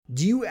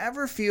Do you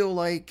ever feel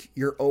like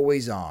you're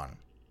always on?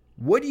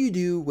 What do you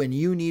do when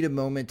you need a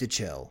moment to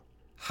chill?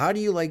 How do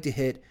you like to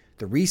hit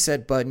the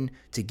reset button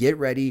to get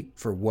ready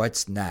for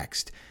what's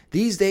next?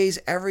 These days,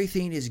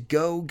 everything is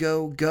go,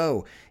 go,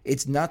 go.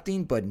 It's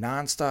nothing but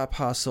nonstop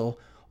hustle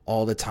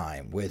all the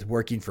time, with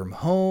working from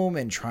home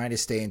and trying to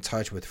stay in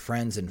touch with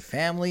friends and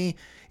family,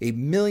 a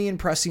million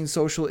pressing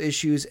social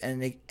issues,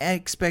 and an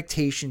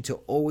expectation to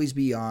always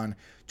be on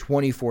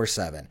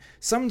 24/7.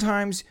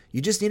 Sometimes you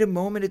just need a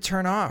moment to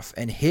turn off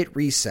and hit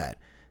reset.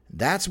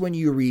 That's when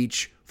you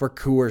reach for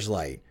Coors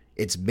Light.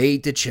 It's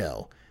made to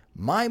chill.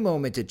 My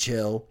moment to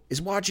chill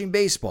is watching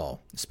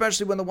baseball,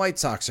 especially when the White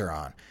Sox are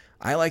on.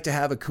 I like to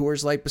have a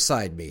Coors Light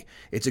beside me.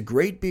 It's a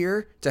great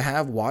beer to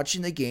have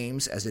watching the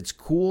games, as it's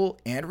cool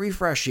and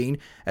refreshing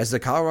as the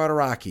Colorado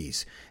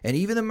Rockies. And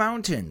even the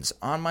mountains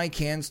on my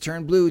cans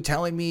turn blue,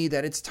 telling me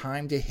that it's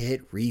time to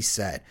hit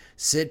reset.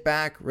 Sit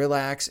back,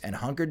 relax, and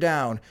hunker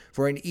down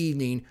for an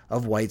evening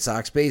of White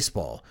Sox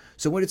baseball.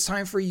 So when it's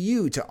time for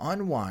you to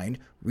unwind,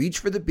 reach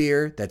for the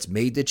beer that's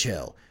made to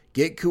chill.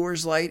 Get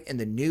Coors Light in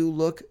the new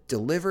look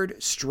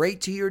delivered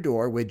straight to your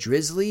door with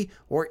Drizzly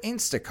or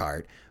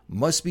Instacart.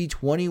 Must be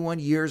 21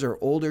 years or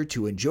older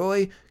to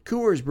enjoy.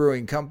 Coors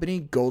Brewing Company,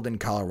 Golden,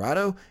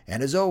 Colorado.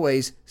 And as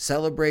always,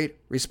 celebrate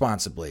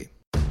responsibly.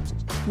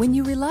 When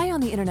you rely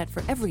on the internet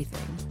for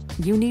everything,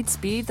 you need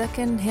speed that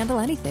can handle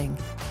anything.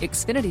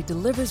 Xfinity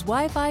delivers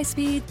Wi-Fi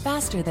speed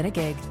faster than a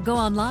gig. Go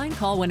online,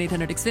 call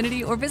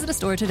 1-800-XFINITY, or visit a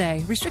store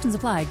today. Restrictions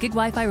apply. Gig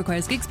Wi-Fi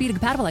requires gig speed and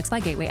compatible X-Fi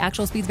gateway.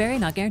 Actual speeds vary,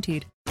 not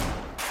guaranteed.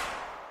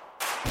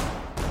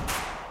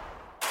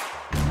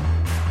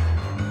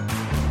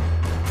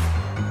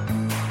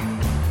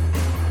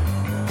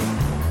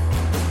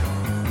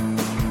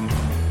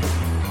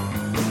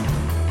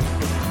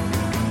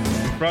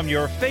 From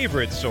your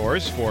favorite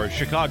source for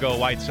Chicago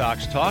White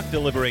Sox talk,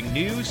 delivering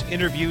news,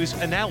 interviews,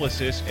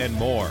 analysis, and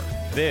more.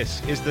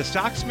 This is the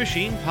Sox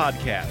Machine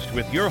Podcast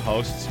with your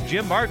hosts,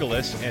 Jim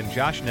Margalus and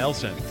Josh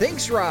Nelson.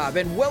 Thanks, Rob,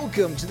 and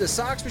welcome to the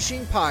Sox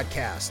Machine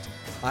Podcast.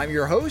 I'm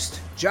your host,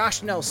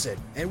 Josh Nelson,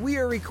 and we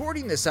are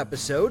recording this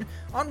episode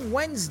on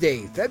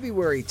Wednesday,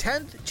 February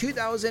 10th,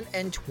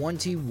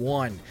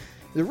 2021.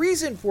 The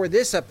reason for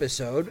this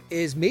episode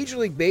is Major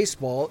League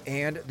Baseball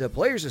and the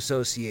Players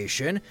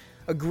Association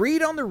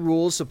agreed on the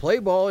rules to play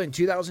ball in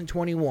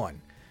 2021.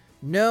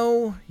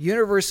 No,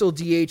 universal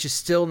DH is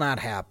still not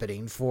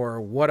happening for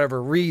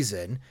whatever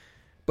reason,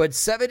 but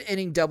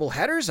 7-inning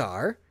doubleheaders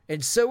are,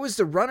 and so is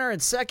the runner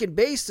at second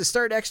base to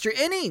start extra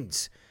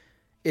innings.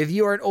 If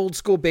you are an old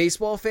school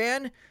baseball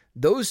fan,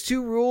 those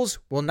two rules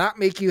will not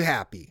make you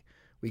happy.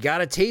 We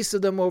got a taste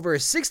of them over a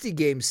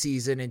 60-game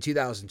season in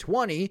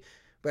 2020,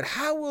 but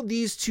how will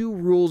these two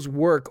rules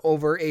work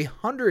over a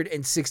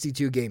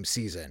 162-game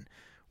season?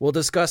 We'll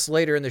discuss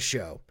later in the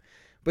show.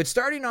 But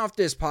starting off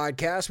this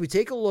podcast, we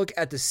take a look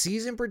at the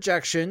season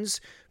projections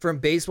from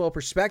Baseball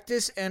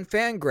Prospectus and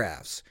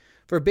Fangraphs.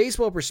 For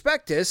Baseball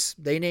Prospectus,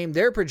 they named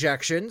their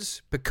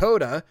projections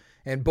PECOTA,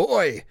 and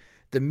boy,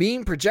 the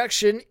mean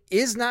projection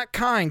is not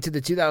kind to the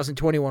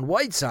 2021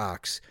 White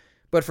Sox.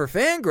 But for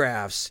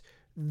Fangraphs,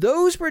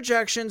 those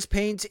projections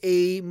paint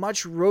a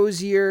much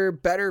rosier,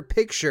 better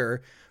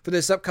picture for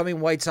this upcoming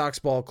White Sox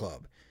ball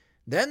club.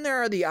 Then there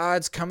are the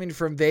odds coming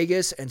from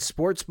Vegas and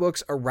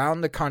sportsbooks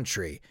around the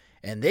country,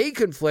 and they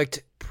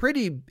conflict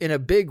in a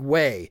big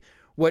way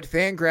what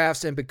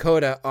Fangraphs and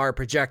PECOTA are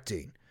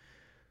projecting.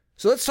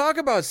 So let's talk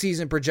about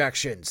season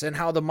projections and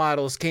how the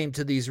models came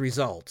to these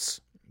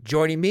results.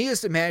 Joining me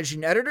is the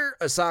managing editor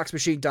of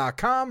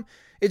SoxMachine.com.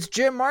 It's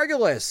Jim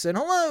Margalus, and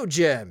hello,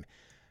 Jim.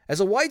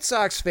 As a White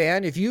Sox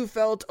fan, if you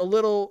felt a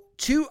little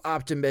too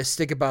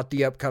optimistic about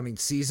the upcoming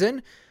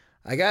season,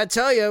 I gotta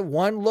tell you,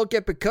 one look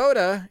at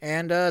PECOTA,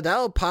 and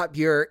that'll pop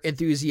your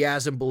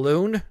enthusiasm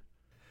balloon.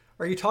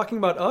 Are you talking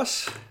about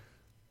us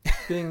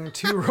being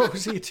too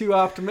rosy, too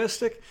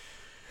optimistic?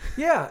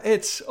 Yeah,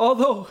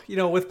 although,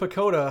 with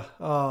PECOTA,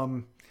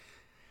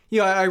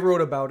 I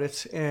wrote about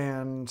it,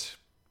 and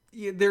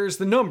there's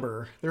the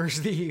number.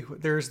 There's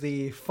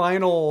the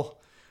final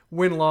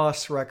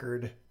win-loss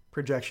record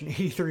projection,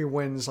 83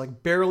 wins,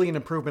 like barely an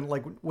improvement,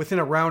 like within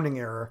a rounding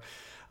error,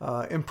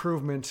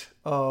 improvement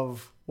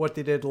of what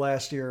they did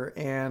last year,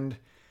 and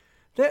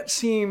that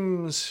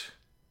seems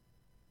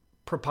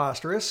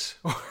preposterous,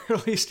 or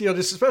at least,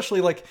 just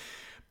especially like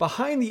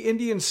behind the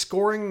Indians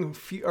scoring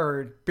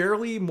or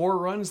barely more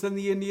runs than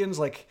the Indians,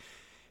 like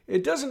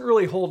it doesn't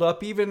really hold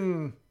up.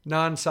 Even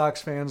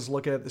non-Sox fans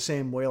look at it the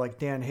same way. Like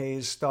Dan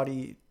Hayes thought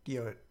I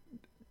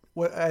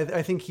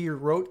think he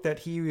wrote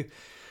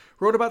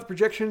about the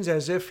projections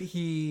as if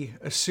he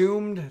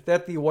assumed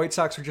that the White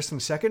Sox were just in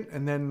second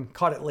and then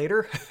caught it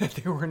later that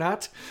they were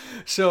not.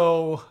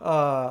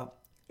 So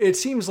it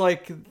seems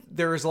like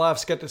there is a lot of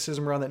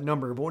skepticism around that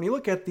number. But when you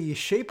look at the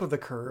shape of the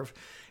curve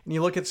and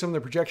you look at some of the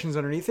projections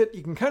underneath it,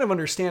 you can kind of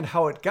understand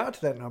how it got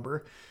to that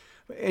number.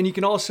 And you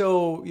can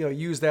also,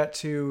 use that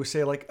to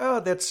say like, oh,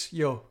 that's,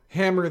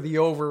 hammer the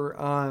over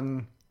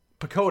on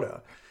PECOTA.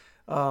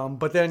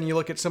 But then you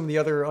look at some of the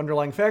other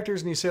underlying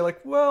factors and you say like,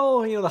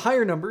 well, the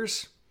higher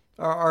numbers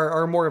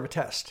are more of a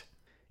test.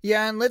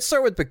 Yeah, and let's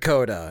start with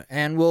PECOTA,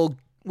 and we'll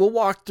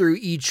walk through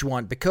each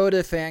one.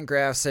 PECOTA,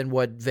 Fangraphs, and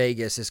what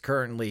Vegas is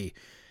currently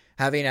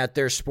having at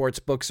their sports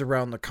books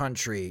around the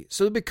country.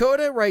 So the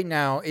PECOTA right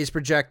now is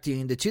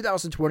projecting the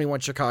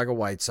 2021 Chicago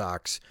White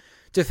Sox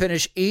to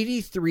finish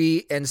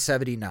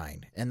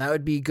 83-79, and that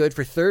would be good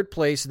for third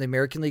place in the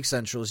American League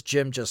Central, as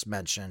Jim just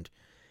mentioned.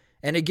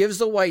 And it gives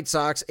the White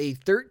Sox a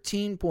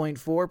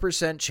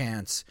 13.4%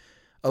 chance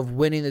of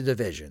winning the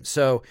division.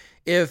 So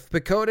if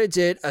PECOTA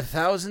did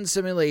 1,000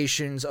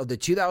 simulations of the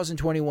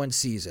 2021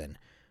 season,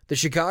 the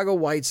Chicago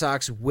White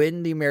Sox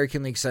win the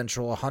American League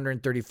Central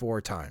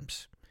 134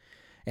 times.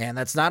 And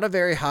that's not a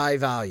very high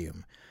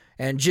volume.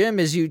 And Jim,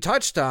 as you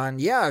touched on,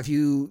 yeah, if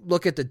you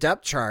look at the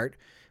depth chart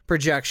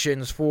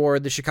projections for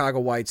the Chicago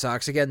White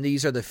Sox, again,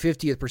 these are the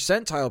 50th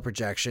percentile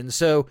projections.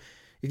 So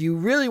if you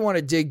really want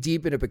to dig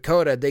deep into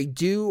PECOTA, they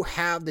do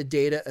have the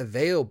data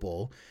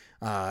available.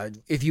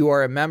 If you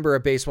are a member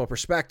of Baseball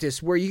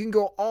Prospectus, where you can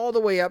go all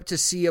the way up to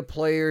see a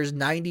player's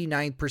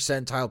 99th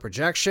percentile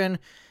projection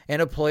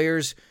and a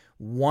player's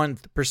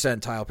 1th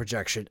percentile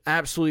projection.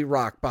 Absolutely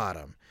rock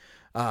bottom.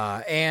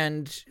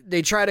 And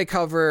they try to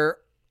cover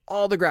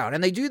all the ground.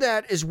 And they do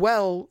that as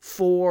well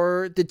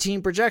for the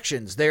team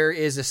projections. There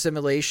is a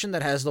simulation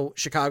that has the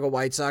Chicago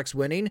White Sox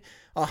winning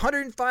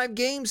 105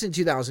 games in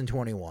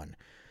 2021.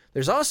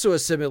 There's also a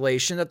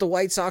simulation that the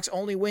White Sox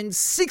only win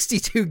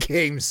 62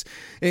 games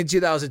in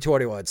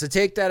 2021. So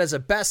take that as a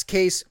best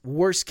case,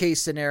 worst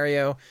case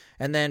scenario,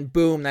 and then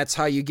boom, that's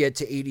how you get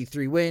to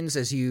 83 wins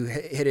as you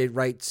hit it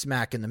right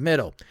smack in the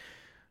middle.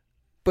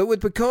 But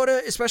with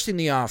PECOTA, especially in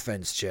the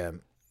offense,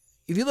 Jim,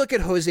 if you look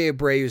at Jose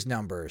Abreu's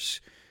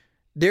numbers,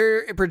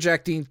 they're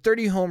projecting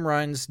 30 home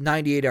runs,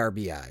 98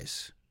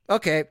 RBIs.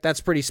 Okay, that's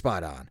pretty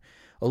spot on.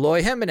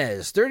 Eloy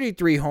Jimenez,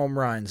 33 home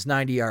runs,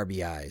 90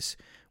 RBIs.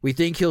 We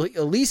think he'll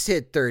at least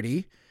hit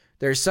 30.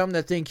 There's some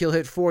that think he'll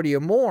hit 40 or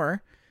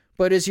more,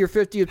 but is your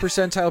 50th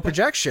percentile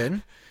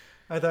projection.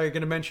 I thought you were going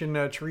to mention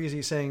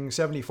Teresi saying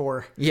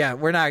 74. Yeah,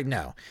 we're not,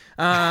 no.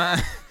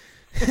 But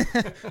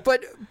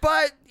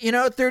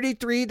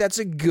 33, that's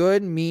a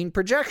good mean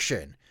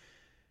projection.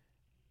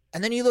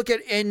 And then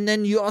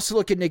you also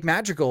look at Nick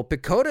Madrigal.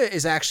 PECOTA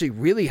is actually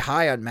really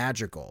high on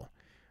Madrigal.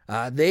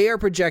 They are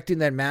projecting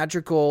that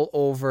Madrigal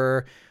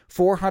over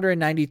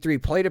 493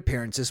 plate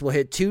appearances will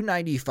hit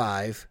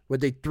 295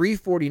 with a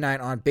 349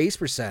 on base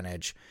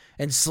percentage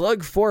and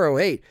slug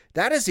 408.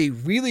 That is a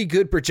really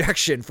good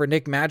projection for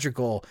Nick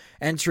Madrigal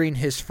entering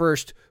his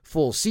first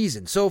full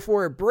season. So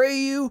for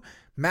Abreu,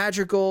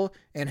 Madrigal,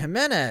 and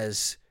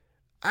Jimenez,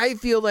 I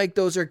feel like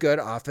those are good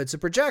offensive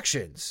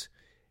projections.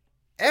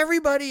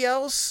 Everybody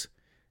else,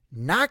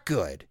 not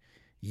good.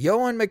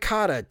 Yoan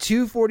Moncada,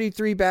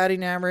 243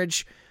 batting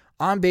average,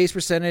 on base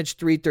percentage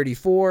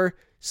 334,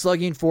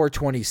 slugging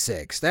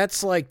 426.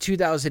 That's like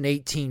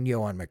 2018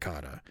 Yoan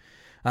Moncada.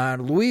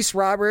 Luis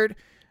Robert,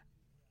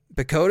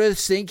 PECOTA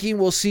thinking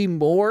we'll see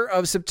more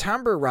of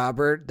September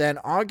Robert than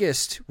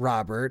August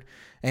Robert,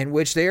 in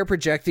which they are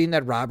projecting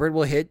that Robert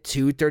will hit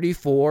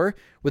 234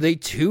 with a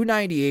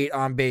 298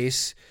 on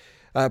base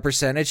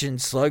percentage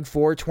and slug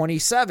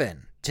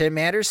 427. Tim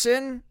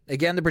Anderson,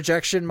 again, the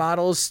projection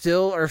models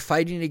still are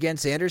fighting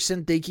against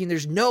Anderson, thinking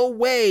there's no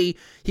way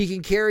he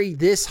can carry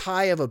this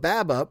high of a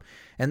BABIP,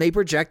 and they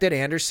project that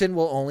Anderson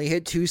will only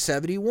hit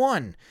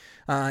 271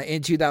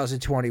 in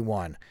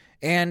 2021.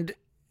 And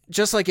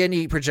just like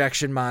any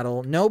projection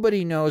model,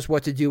 nobody knows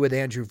what to do with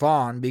Andrew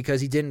Vaughn because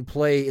he didn't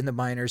play in the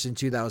minors in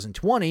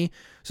 2020.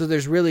 So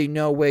there's really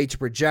no way to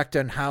project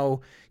on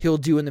how he'll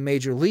do in the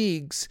major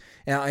leagues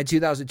in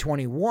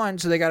 2021.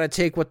 So they got to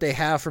take what they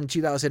have from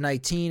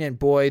 2019. And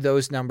boy,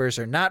 those numbers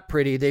are not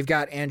pretty. They've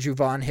got Andrew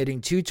Vaughn hitting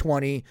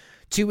 220,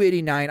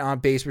 289 on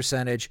base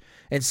percentage,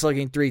 and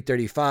slugging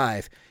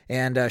 335.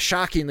 And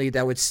shockingly,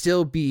 that would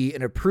still be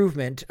an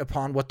improvement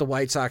upon what the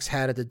White Sox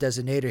had at the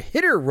designated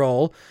hitter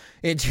role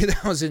in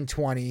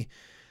 2020.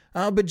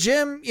 But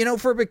Jim,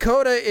 for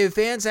PECOTA, if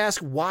fans ask,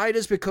 why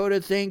does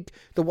PECOTA think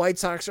the White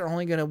Sox are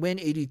only going to win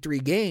 83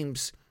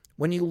 games?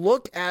 When you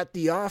look at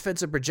the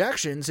offensive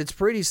projections, it's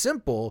pretty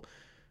simple.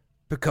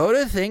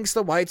 PECOTA thinks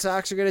the White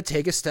Sox are going to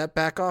take a step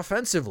back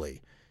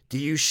offensively. Do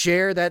you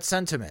share that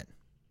sentiment?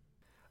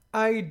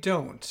 I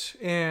don't.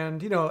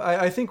 And,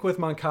 I think with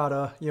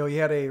Moncada, he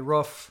had a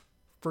rough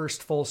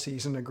first full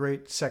season, a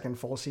great second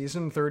full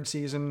season, third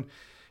season.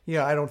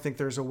 Yeah, I don't think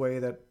there's a way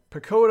that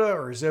PECOTA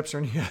or Zips or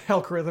any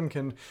algorithm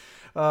can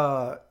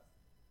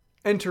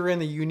enter in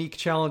the unique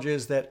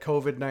challenges that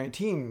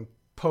COVID-19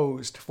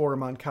 posed for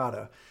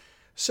Moncada.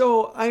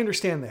 So I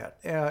understand that.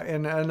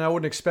 And I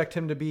wouldn't expect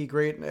him to be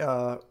great,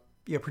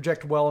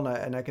 project well,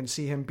 and I can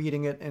see him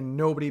beating it and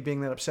nobody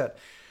being that upset.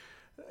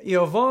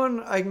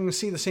 Vaughn, I can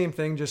see the same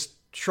thing, just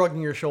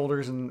shrugging your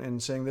shoulders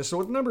and saying this. So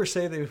what the numbers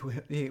say,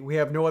 that we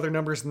have no other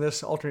numbers in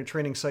this alternate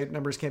training site.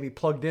 Numbers can't be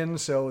plugged in,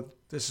 so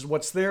this is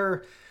what's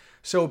there.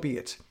 So be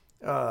it.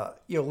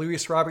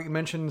 Luis Robert, you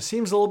mentioned,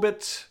 seems a little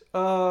bit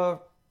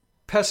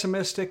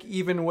pessimistic,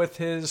 even with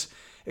his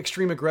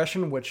extreme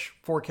aggression, which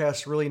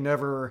forecasts really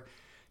never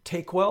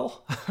take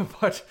well.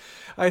 But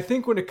I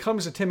think when it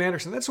comes to Tim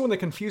Anderson, that's the one that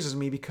confuses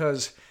me,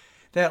 because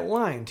that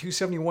line,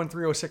 271,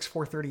 306,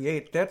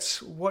 438,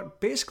 that's what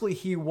basically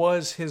he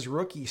was his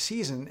rookie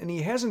season, and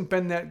he hasn't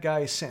been that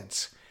guy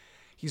since.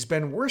 He's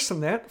been worse than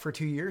that for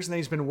 2 years, and then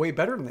he's been way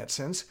better than that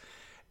since.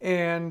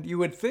 And you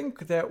would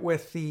think that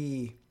with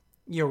the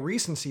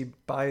recency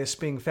bias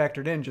being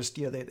factored in, just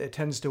it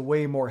tends to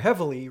weigh more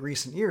heavily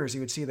recent years. You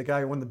would see the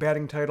guy who won the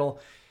batting title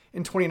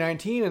in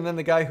 2019, and then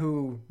the guy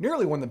who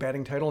nearly won the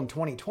batting title in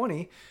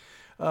 2020.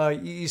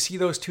 You see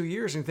those 2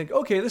 years and you think,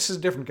 okay, this is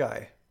a different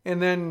guy.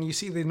 And then you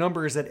see the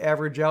numbers that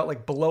average out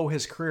like below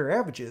his career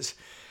averages.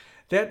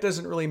 That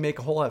doesn't really make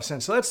a whole lot of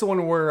sense. So that's the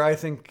one where I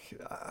think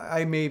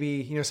I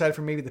maybe, aside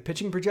from maybe the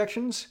pitching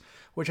projections,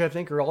 which I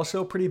think are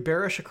also pretty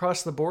bearish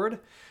across the board,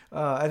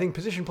 I think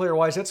position player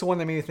wise, that's the one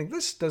that made me think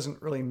this doesn't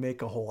really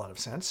make a whole lot of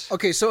sense.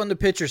 Okay, so on the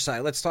pitcher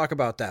side, let's talk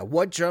about that.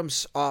 What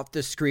jumps off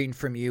the screen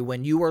from you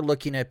when you are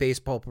looking at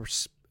Baseball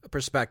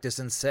Prospectus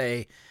and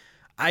say,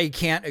 I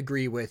can't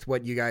agree with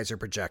what you guys are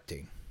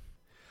projecting?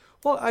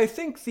 Well, I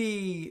think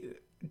the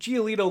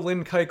Giolito,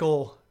 Lynn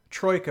Keuchel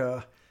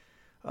troika,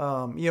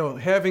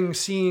 having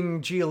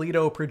seen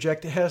Giolito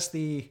project as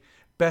the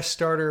best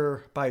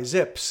starter by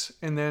Zips,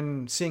 and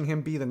then seeing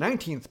him be the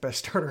 19th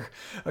best starter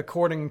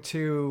according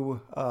to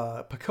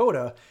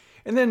Pacoda,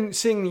 and then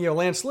seeing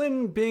Lance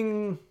Lynn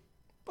being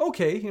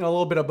okay, a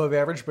little bit above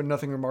average, but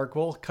nothing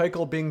remarkable.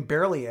 Keuchel being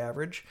barely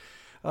average.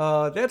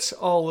 That's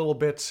all a little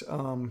bit,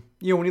 when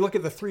you look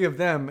at the three of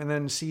them and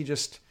then see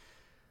just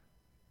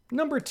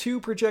number 2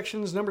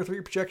 projections, number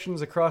 3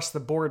 projections across the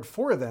board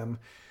for them,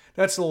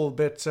 that's a little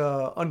bit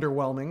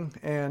underwhelming.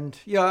 And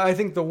I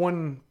think the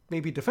one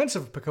maybe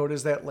defensive Pacoda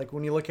is that, like,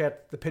 when you look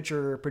at the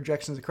pitcher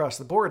projections across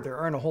the board, there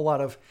aren't a whole lot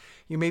of,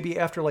 maybe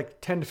after like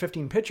 10 to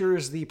 15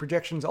 pitchers, the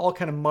projections all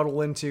kind of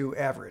muddle into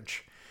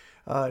average.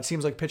 It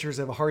seems like pitchers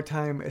have a hard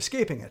time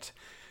escaping it.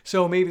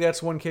 So maybe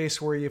that's one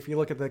case where if you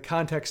look at the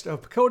context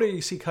of Pacoda,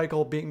 you see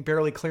Keuchel being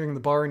barely clearing the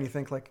bar and you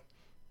think like,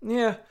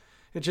 yeah,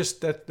 it just,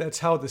 that's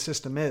how the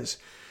system is.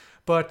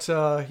 But,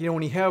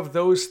 when you have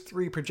those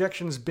 3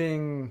 projections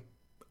being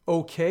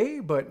okay,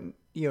 but,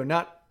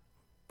 not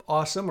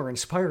awesome or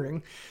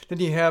inspiring, then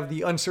you have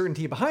the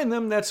uncertainty behind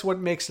them. That's what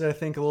makes it, I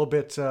think, a little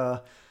bit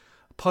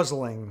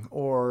puzzling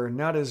or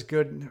not as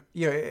good.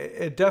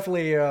 It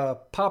definitely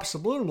pops the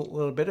balloon a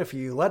little bit if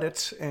you let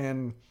it,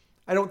 and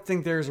I don't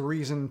think there's a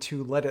reason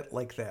to let it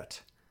like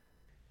that.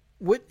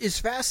 What is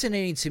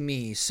fascinating to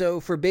me, so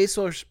for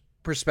Baseball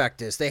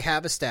Prospectus, they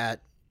have a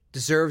stat,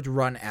 deserved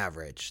run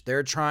average.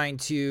 They're trying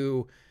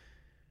to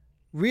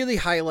really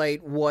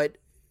highlight what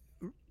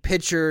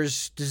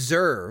pitchers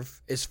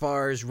deserve as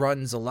far as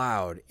runs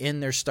allowed in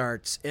their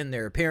starts, in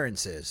their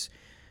appearances.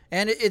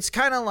 And it's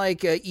kind of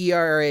like a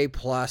ERA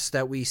plus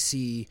that we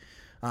see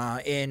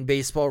in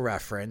Baseball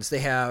Reference. They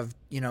have,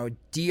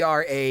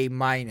 DRA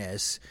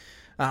minus.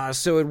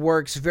 So it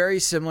works very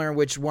similar, in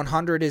which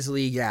 100 is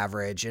league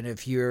average. And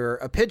if you're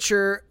a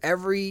pitcher,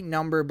 every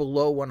number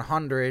below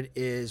 100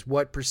 is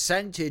what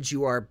percentage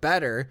you are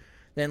better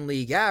than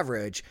league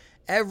average.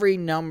 Every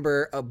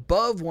number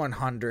above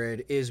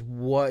 100 is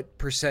what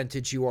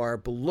percentage you are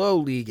below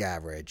league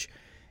average.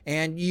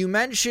 And you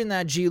mentioned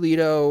that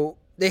Giolito,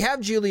 they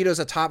have Giolito as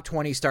a top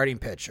 20 starting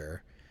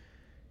pitcher.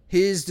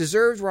 His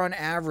deserved run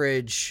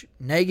average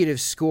negative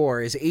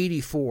score is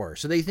 84.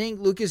 So they think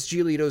Lucas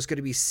Giolito is going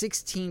to be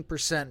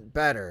 16%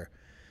 better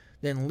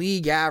than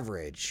league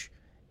average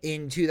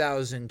in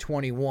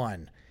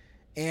 2021.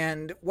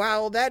 And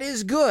while that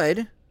is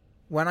good,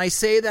 when I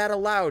say that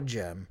aloud,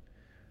 Jim,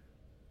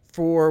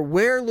 for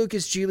where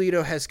Lucas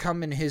Giolito has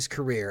come in his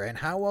career and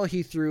how well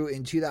he threw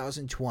in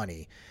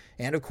 2020,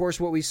 and of course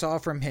what we saw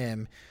from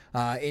him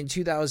in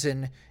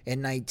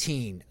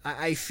 2019,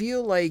 I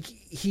feel like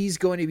he's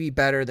going to be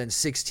better than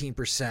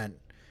 16%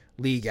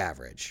 league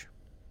average.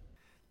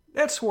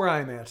 That's where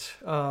I'm at.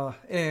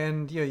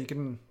 And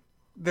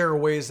there are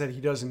ways that he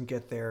doesn't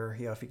get there,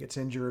 if he gets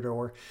injured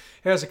or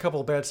has a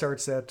couple of bad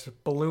starts that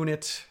balloon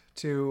it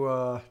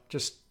to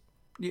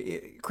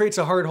it creates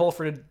a hard hole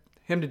for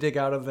him to dig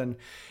out of. Then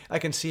I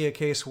can see a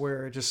case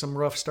where just some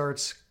rough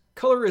starts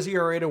color his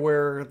ERA to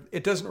where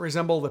it doesn't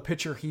resemble the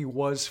pitcher he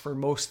was for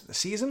most of the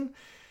season.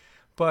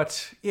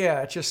 But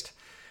yeah,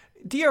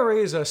 DRA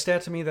is a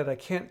stat to me that I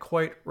can't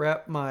quite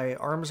wrap my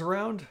arms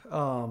around,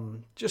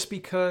 just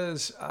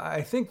because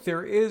I think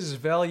there is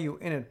value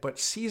in it, but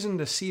season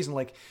to season,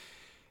 a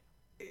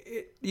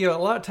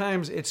lot of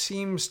times it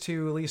seems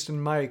to, at least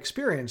in my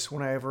experience,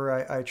 whenever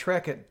I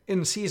track it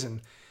in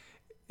season,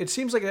 it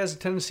seems like it has a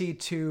tendency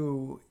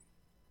to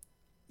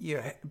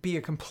be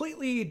a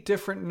completely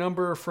different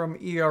number from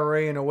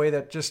ERA in a way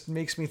that just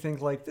makes me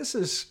think like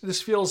this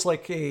feels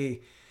like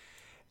a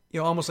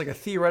almost like a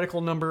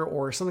theoretical number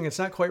or something that's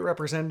not quite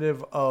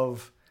representative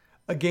of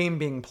a game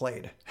being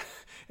played.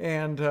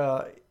 And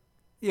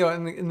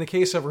in the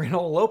case of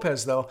Reynaldo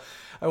Lopez, though,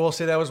 I will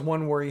say that was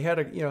one where he had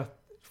a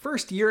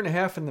first year and a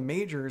half in the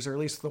majors, or at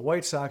least the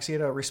White Sox, he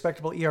had a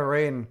respectable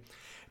ERA, and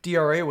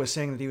DRA was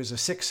saying that he was a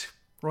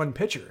 6-run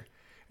pitcher.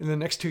 in the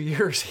next 2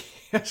 years,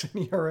 he has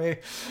an ERA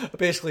of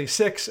basically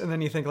 6. And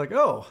then you think like,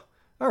 oh,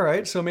 all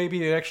right, so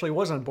maybe it actually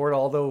was on board,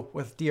 although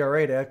with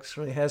DRA, it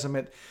actually has him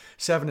at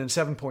 7 and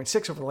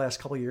 7.6 over the last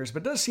couple of years.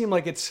 But it does seem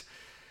like it's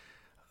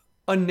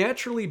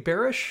unnaturally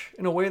bearish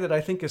in a way that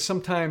I think is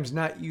sometimes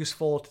not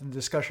useful to the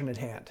discussion at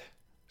hand.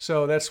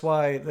 So that's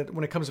why that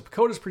when it comes to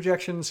PECOTA's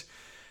projections,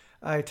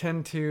 I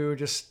tend to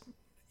just,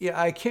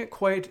 I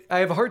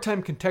have a hard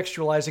time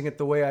contextualizing it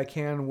the way I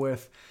can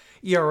with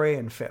ERA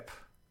and FIP.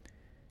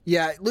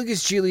 Yeah,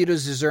 Lucas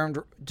Giolito's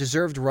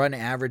deserved run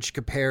average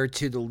compared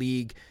to the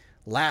league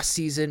last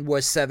season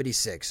was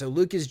 76. So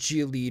Lucas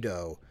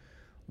Giolito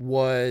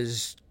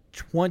was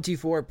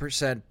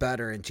 24%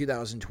 better in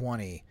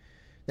 2020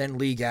 than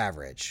league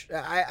average.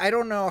 I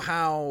don't know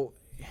how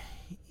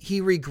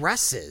he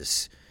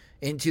regresses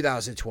in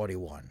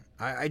 2021.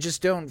 I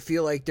just don't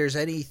feel like there's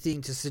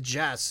anything to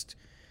suggest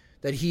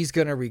that he's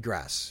going to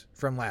regress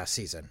from last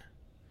season.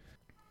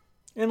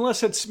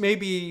 Unless it's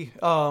maybe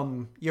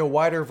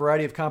wider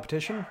variety of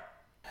competition.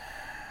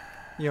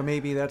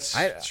 Maybe that's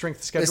strength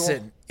of schedule.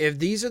 Listen, if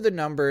these are the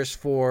numbers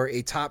for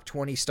a top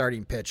 20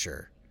 starting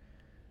pitcher,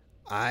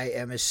 I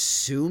am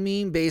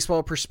assuming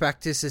Baseball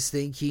Prospectus is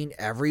thinking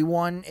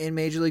everyone in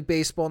Major League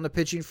Baseball on the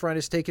pitching front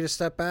is taking a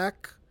step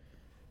back.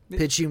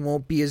 Pitching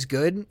won't be as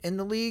good in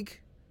the league.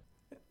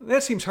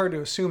 That seems hard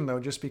to assume, though,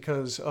 just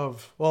because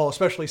of,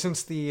 especially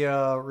since the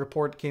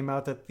report came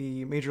out that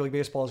the Major League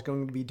Baseball is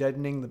going to be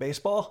deadening the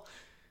baseball.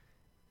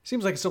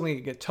 Seems like it's only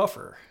going to get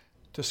tougher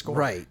to score.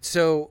 Right.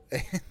 So,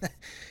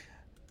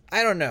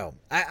 I don't know.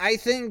 I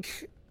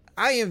think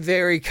I am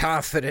very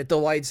confident the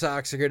White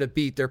Sox are going to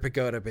beat their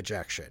PECOTA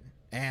projection.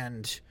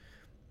 And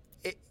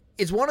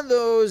it's one of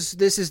those,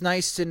 this is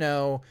nice to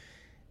know.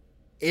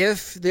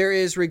 If there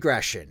is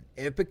regression,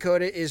 if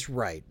PECOTA is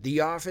right, the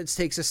offense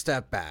takes a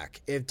step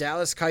back. If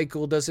Dallas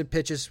Keuchel doesn't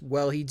pitch as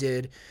well as he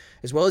did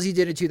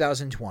in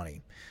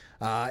 2020,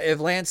 if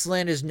Lance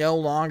Lynn is no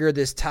longer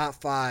this top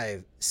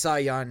 5 Cy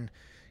Young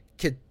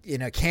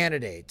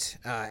candidate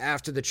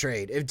after the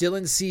trade, if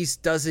Dylan Cease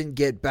doesn't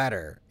get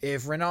better,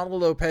 if Ronaldo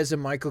Lopez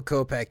and Michael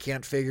Kopech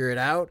can't figure it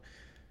out,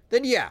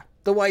 then yeah,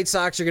 the White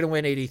Sox are going to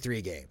win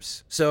 83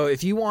 games. So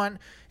if you want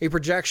a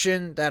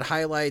projection that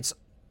highlights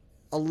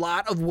a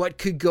lot of what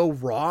could go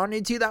wrong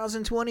in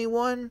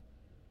 2021,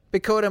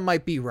 PECOTA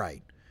might be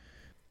right.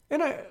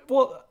 And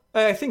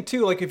I think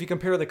too, like if you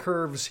compare the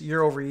curves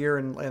year over year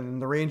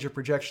and the range of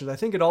projections, I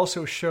think it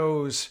also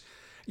shows,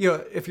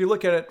 if you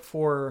look at it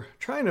for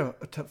trying to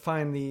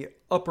find the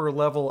upper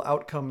level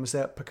outcomes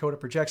that PECOTA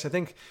projects, I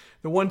think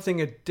the one thing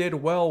it did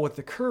well with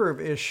the curve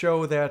is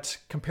show that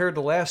compared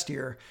to last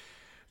year,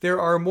 there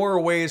are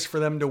more ways for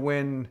them to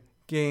win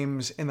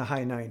games in the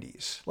high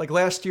 90s. Like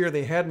last year,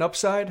 they had an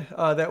upside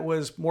that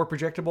was more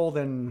projectable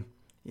than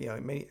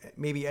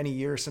maybe any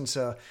year since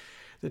the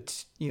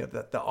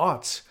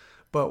aughts.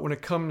 But when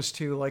it comes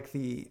to like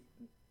the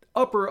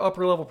upper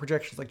level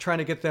projections, like trying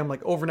to get them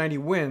like over 90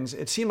 wins,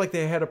 it seemed like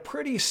they had a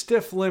pretty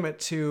stiff limit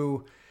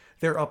to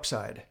their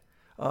upside.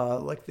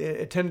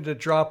 It tended to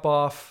drop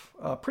off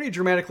pretty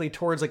dramatically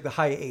towards like the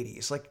high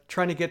 80s. Like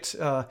trying to get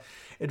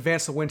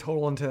advance the win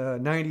total into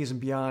 90s and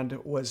beyond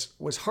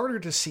was harder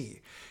to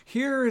see.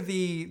 Here,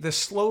 the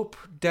slope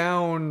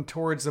down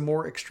towards the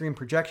more extreme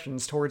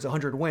projections, towards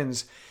 100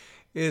 wins,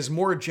 is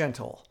more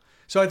gentle.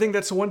 So I think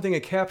that's the one thing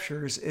it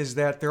captures, is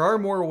that there are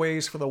more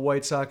ways for the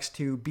White Sox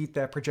to beat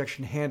that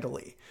projection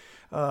handily.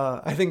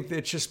 I think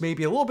it's just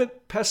maybe a little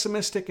bit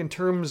pessimistic in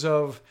terms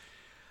of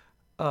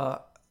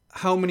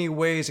how many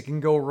ways it can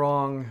go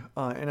wrong.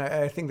 And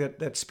I think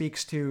that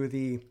speaks to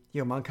the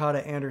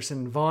Moncada,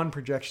 Anderson, Vaughn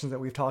projections that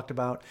we've talked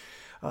about.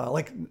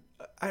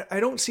 I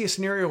don't see a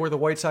scenario where the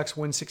White Sox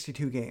win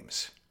 62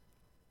 games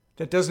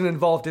that doesn't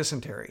involve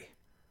dysentery.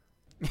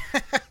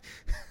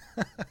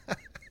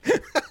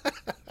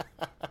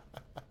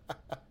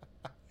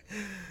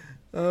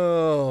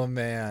 Oh,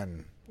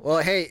 man. Well,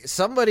 hey,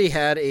 somebody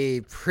had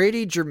a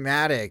pretty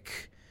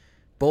dramatic,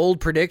 bold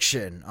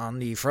prediction on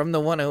the From the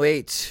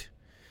 108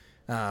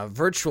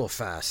 Virtual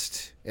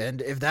Fest.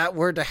 And if that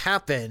were to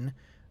happen,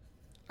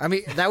 I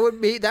mean,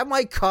 that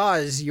might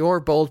cause your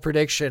bold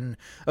prediction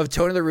of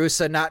Tony La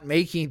Russa not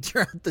making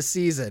throughout the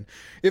season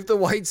if the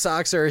White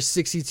Sox are a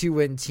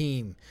 62-win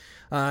team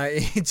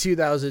in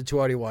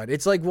 2021.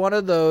 It's like one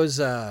of those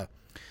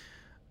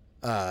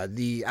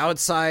the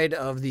outside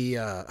of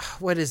the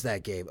what is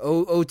that game?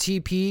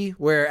 OTP,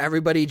 where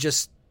everybody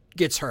just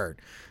gets hurt.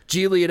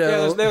 Giolito.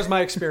 Yeah, that was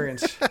my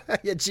experience.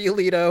 Yeah,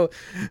 Giolito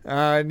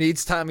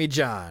needs Tommy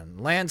John.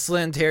 Lance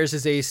Lynn tears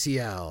his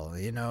ACL.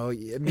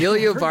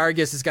 Emilio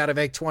Vargas has got to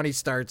make 20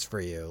 starts for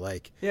you.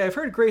 Yeah, I've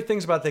heard great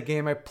things about that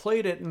game. I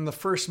played it in the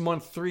first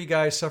month. 3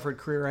 guys suffered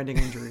career-ending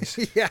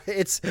injuries. Yeah,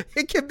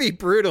 it can be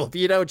brutal if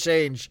you don't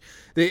change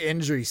the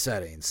injury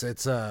settings.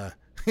 It's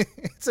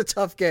it's a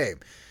tough game.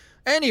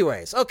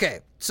 Anyways, okay,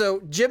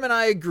 so Jim and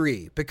I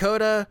agree.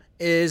 PECOTA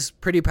is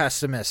pretty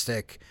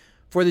pessimistic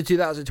for the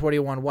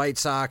 2021 White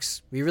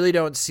Sox. We really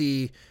don't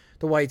see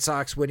the White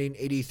Sox winning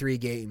 83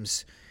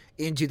 games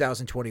in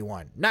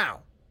 2021.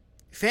 Now,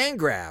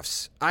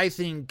 Fangraphs, I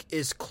think,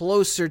 is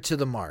closer to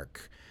the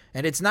mark.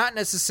 And it's not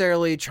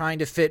necessarily trying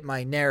to fit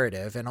my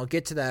narrative, and I'll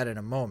get to that in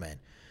a moment.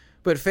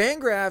 But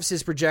Fangraphs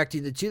is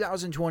projecting the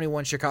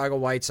 2021 Chicago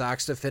White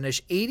Sox to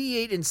finish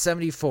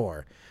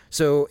 88-74.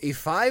 So a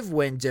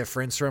 5-win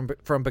difference from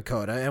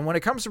PECOTA. And when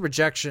it comes to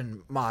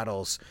projection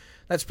models,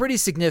 that's pretty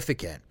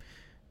significant.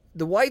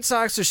 The White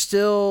Sox are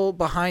still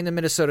behind the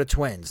Minnesota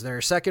Twins.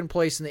 They're second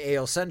place in the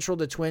AL Central.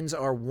 The Twins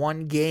are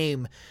 1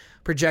 game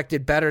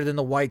projected better than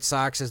the White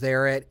Sox, as they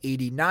are at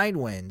 89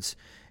 wins.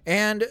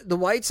 And the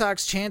White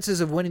Sox chances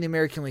of winning the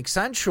American League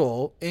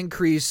Central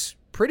increase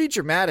pretty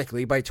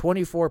dramatically by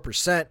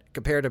 24%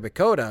 compared to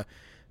PECOTA.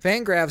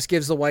 Fangraphs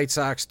gives the White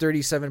Sox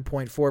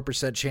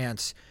 37.4%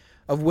 chance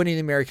of winning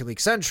the American League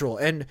Central.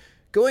 And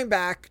going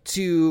back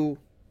to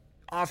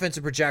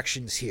offensive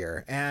projections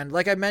here, and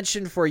like I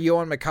mentioned for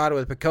Yoan Moncada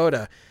with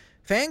PECOTA,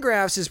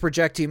 Fangraphs is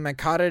projecting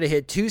Moncada to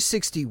hit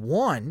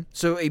 261,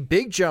 so a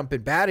big jump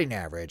in batting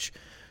average,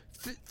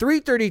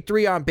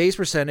 333 on base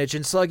percentage,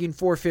 and slugging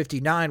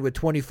 459 with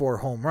 24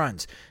 home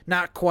runs.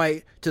 Not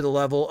quite to the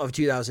level of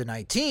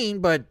 2019,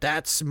 but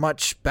that's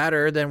much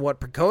better than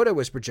what PECOTA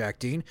was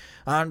projecting.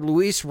 On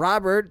Luis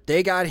Robert,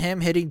 they got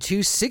him hitting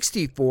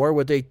 264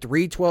 with a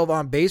 312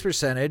 on base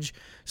percentage,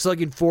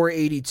 slugging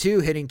 482,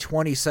 hitting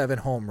 27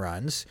 home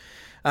runs.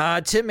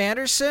 Tim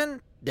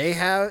Anderson, they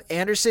have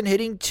Anderson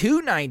hitting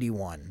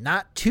 291,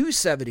 not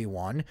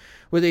 271,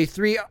 with a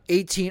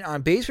 318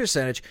 on base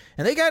percentage.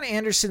 And they got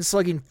Anderson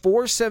slugging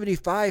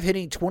 475,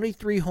 hitting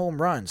 23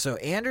 home runs. So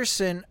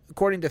Anderson,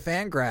 according to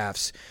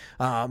Fangraphs,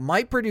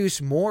 might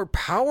produce more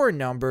power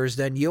numbers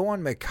than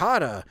Yoan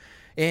Moncada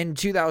in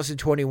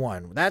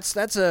 2021. That's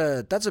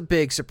a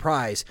big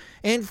surprise.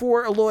 And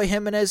for Eloy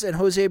Jimenez and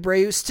Jose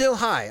Abreu, still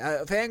high.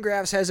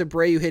 Fangraphs has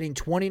Abreu hitting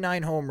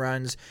 29 home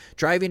runs,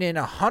 driving in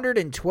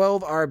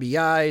 112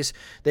 RBIs.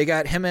 They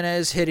got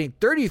Jimenez hitting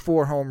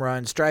 34 home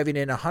runs, driving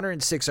in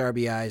 106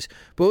 RBIs.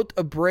 Both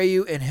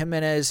Abreu and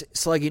Jimenez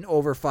slugging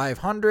over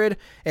 500.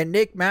 And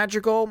Nick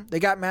Madrigal,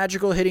 they got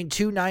Madrigal hitting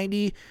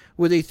 290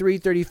 with a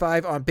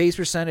 335 on base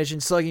percentage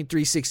and slugging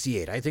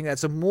 368. I think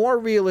that's a more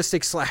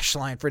realistic slash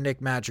line for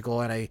Nick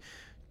Madrigal, and I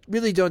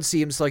really don't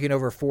see him slugging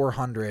over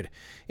 400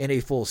 in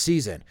a full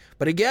season.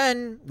 But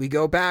again, we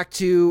go back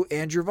to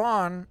Andrew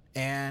Vaughn,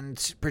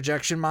 and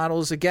projection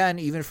models, again,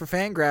 even for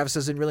Fangraphs,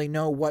 doesn't really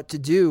know what to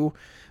do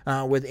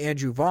with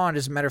Andrew Vaughn.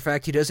 As a matter of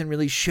fact, he doesn't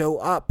really show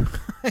up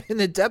in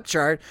the depth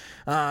chart.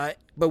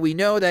 But we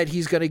know that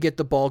he's going to get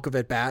the bulk of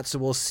at-bats, so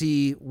we'll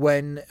see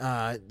when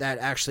that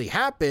actually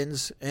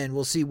happens, and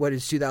we'll see what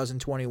his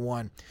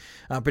 2021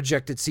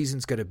 projected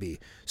season's going to be.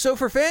 So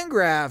for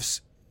Fangraphs,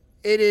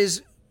 it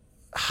is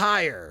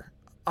higher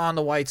on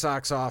the White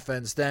Sox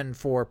offense than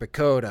for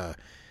PECOTA.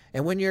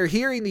 And when you're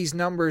hearing these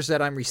numbers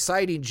that I'm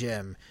reciting,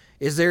 Jim,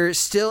 is there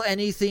still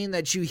anything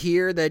that you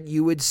hear that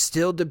you would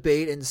still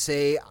debate and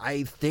say,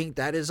 I think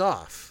that is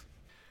off?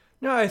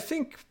 No, I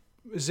think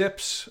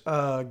Zips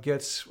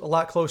gets a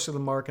lot closer to the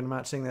mark, and I'm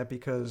not saying that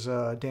because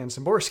Dan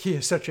Szymborski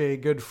is such a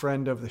good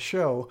friend of the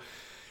show.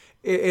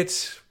 It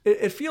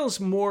feels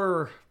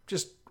more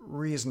just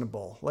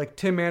reasonable. Like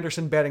Tim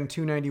Anderson batting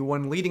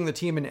 291, leading the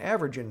team in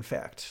average, in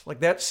fact.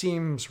 Like that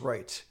seems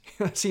right.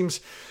 It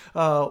seems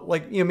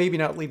like, maybe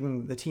not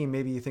leading the team.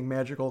 Maybe you think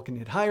Madrigal can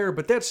hit higher,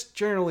 but that's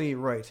generally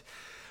right.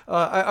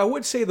 I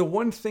would say the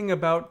one thing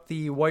about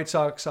the White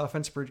Sox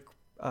offensive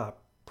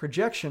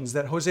projections,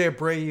 that Jose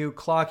Abreu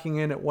clocking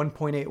in at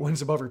 1.8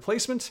 wins above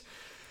replacement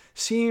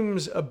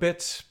seems a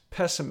bit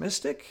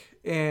pessimistic.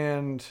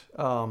 And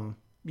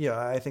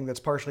I think that's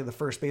partially the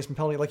first baseman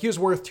penalty. Like, he was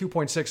worth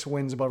 2.6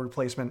 wins above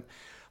replacement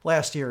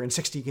last year in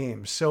 60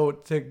 games. So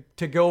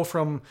to go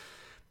from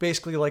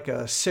basically like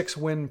a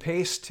 6-win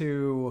pace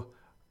to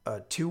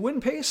a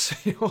 2-win pace,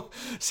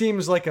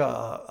 seems like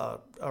a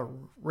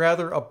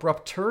rather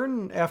abrupt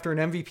turn after an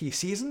MVP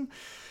season.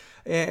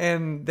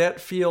 And that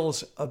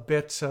feels a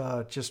bit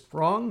just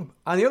wrong.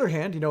 On the other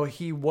hand,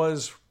 he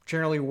was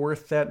generally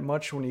worth that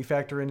much when you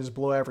factor in his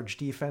below average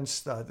defense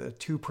the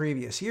 2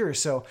 previous years.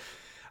 So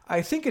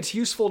I think it's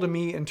useful to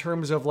me in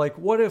terms of, like,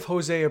 what if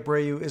Jose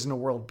Abreu isn't a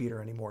world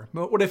beater anymore?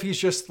 What if he's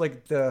just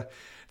like the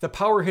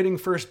power hitting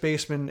first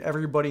baseman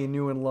everybody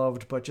knew and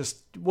loved, but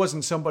just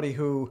wasn't somebody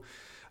who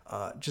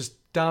just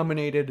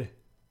dominated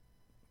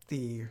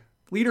the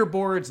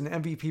leaderboards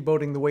and MVP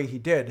voting the way he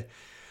did?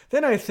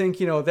 Then I think,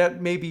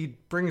 that maybe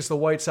brings the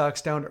White Sox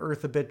down to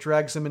earth a bit,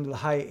 drags them into the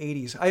high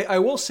 80s. I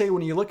will say,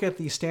 when you look at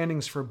the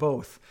standings for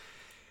both,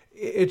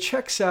 it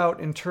checks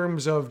out in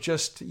terms of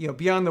just,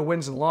 beyond the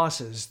wins and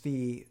losses,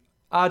 the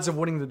odds of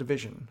winning the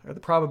division, or the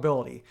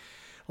probability.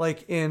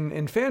 Like in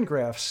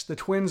Fangraphs, the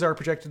Twins are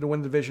projected to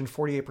win the division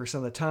 48%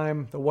 of the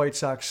time, the White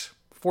Sox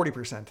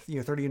 40%,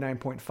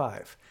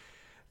 39.5.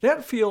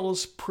 That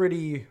feels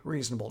pretty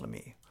reasonable to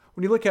me.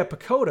 When you look at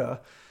PECOTA,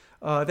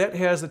 that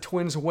has the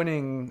Twins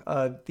winning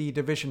the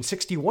division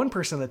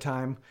 61% of the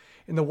time,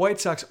 and the White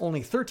Sox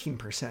only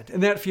 13%.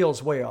 And that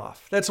feels way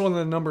off. That's one of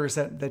the numbers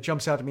that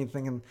jumps out to me,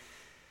 thinking,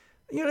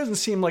 it doesn't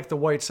seem like the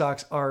White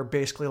Sox are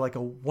basically like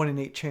a 1 in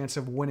 8 chance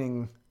of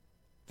winning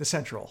the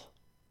Central.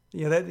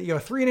 that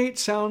 3-8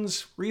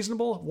 sounds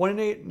reasonable.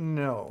 1-8,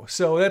 no.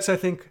 So that's, I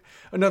think,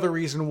 another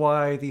reason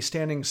why the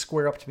standings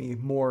square up to me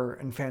more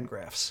in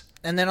Fangraphs.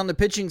 And then on the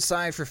pitching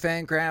side for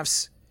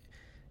Fangraphs,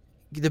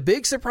 the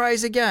big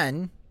surprise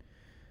again,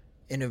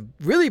 in a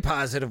really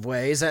positive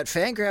way, is that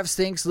Fangraphs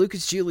thinks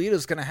Lucas Giolito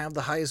is going to have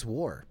the highest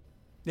WAR.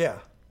 Yeah.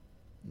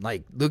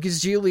 Like, Lucas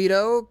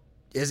Giolito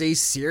is a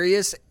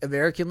serious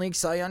American League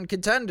Cy Young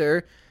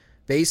contender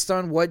based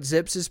on what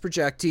Zips is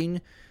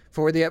projecting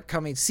for the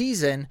upcoming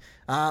season.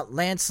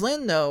 Lance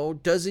Lynn, though,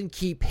 doesn't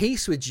keep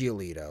pace with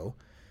Giolito.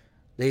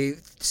 They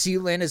see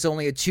Lynn as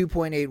only a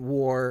 2.8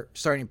 WAR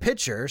starting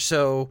pitcher,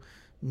 so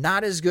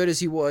not as good as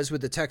he was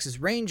with the Texas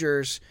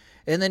Rangers.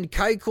 And then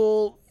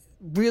Keuchel,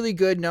 really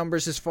good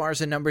numbers as far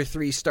as a number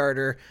 3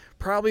 starter.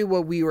 Probably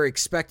what we were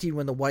expecting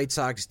when the White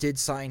Sox did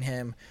sign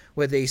him,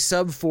 with a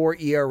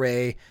sub-4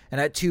 ERA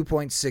and at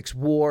 2.6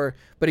 WAR.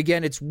 But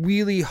again, it's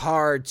really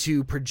hard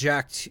to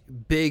project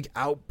big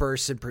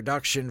outbursts in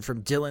production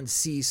from Dylan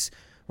Cease,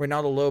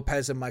 Ronaldo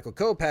Lopez, and Michael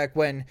Kopech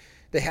when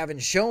they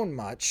haven't shown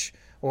much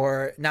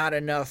or not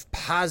enough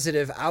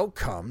positive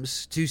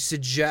outcomes to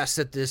suggest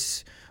that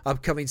this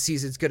upcoming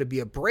season is going to be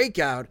a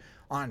breakout.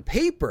 On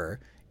paper,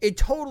 it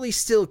totally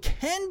still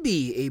can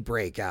be a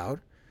breakout.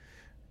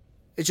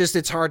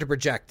 It's hard to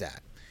project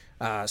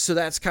that. So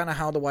that's kind of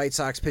how the White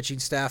Sox pitching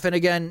staff, and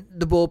again,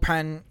 the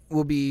bullpen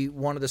will be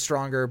one of the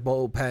stronger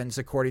bullpens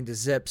according to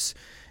Zips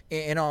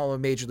in all of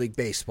Major League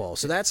Baseball.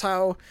 So that's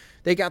how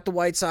they got the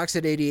White Sox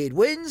at 88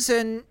 wins,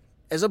 and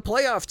as a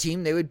playoff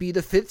team, they would be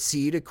the 5th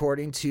seed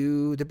according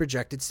to the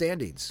projected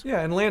standings.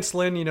 Yeah, and Lance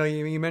Lynn,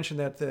 you mentioned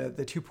that the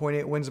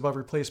 2.8 wins above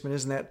replacement,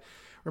 isn't that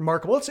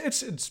remarkable?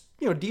 It's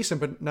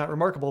decent, but not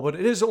remarkable. But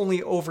it is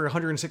only over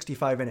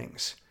 165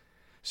 innings.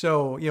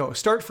 So,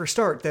 start for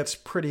start, that's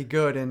pretty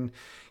good. And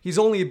he's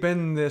only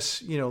been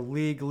this,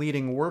 league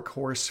leading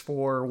workhorse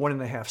for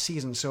 1.5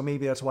 seasons. So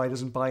maybe that's why I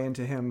doesn't buy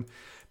into him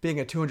being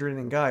a 200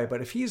 inning guy.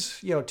 But if he's,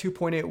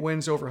 2.8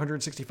 wins over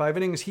 165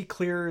 innings, he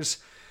clears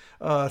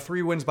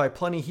 3 wins by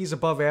plenty. He's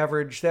above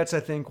average. That's, I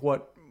think,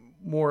 what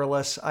more or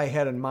less I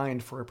had in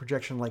mind for a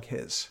projection like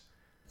his.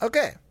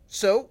 Okay.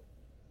 So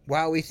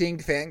while we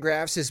think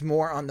Fangraphs is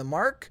more on the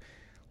mark,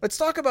 let's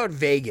talk about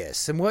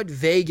Vegas and what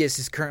Vegas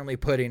is currently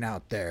putting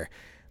out there.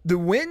 The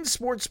Wynn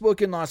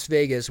Sportsbook in Las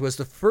Vegas was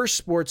the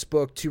first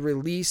sportsbook to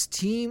release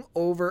team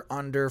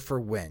over-under for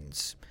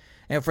wins.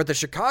 And for the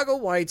Chicago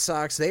White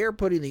Sox, they are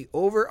putting the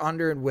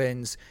over-under in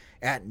wins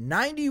at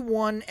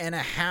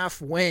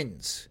 91.5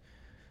 wins.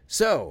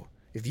 So,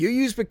 if you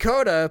use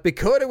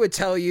Bakota would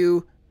tell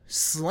you,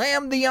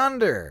 slam the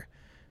under.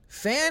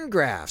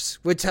 Fangraphs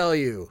would tell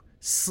you,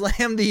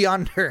 slam the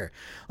under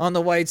on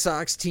the White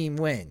Sox team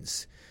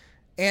wins.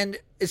 And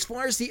as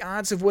far as the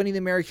odds of winning the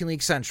American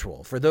League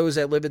Central, for those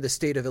that live in the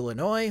state of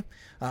Illinois,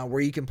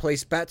 where you can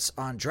place bets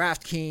on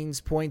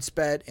DraftKings,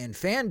 PointsBet, and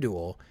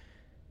FanDuel,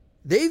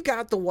 they've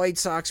got the White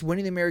Sox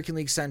winning the American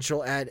League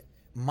Central at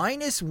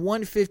minus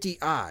 150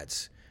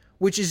 odds,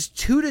 which is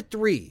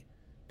 2-3.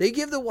 They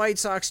give the White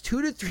Sox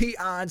 2-3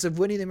 odds of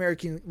winning the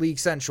American League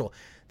Central.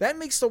 That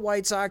makes the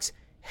White Sox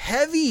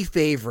heavy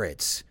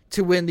favorites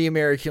to win the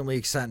American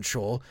League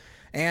Central.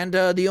 And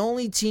the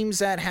only teams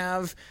that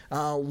have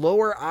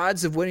lower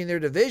odds of winning their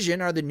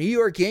division are the New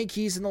York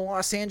Yankees and the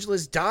Los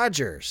Angeles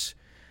Dodgers.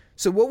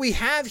 So what we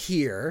have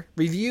here,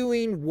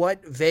 reviewing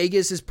what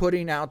Vegas is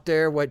putting out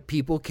there, what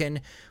people can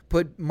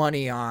put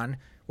money on,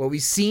 what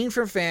we've seen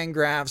from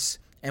Fangraphs,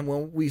 and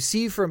what we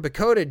see from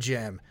Bakota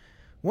Jim,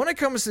 when it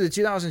comes to the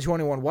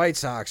 2021 White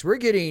Sox, we're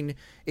getting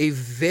a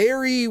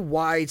very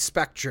wide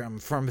spectrum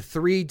from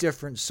 3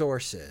 different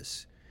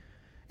sources.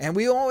 And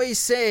we always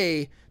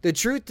say the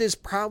truth is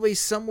probably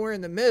somewhere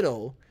in the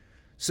middle.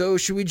 So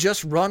should we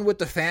just run with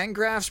the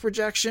Fangraphs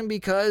projection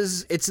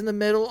because it's in the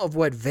middle of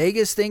what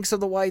Vegas thinks of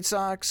the White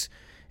Sox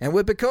and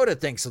what Bakota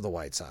thinks of the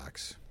White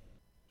Sox?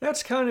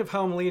 That's kind of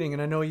how I'm leaning,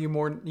 and I know you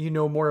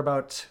know more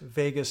about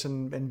Vegas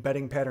and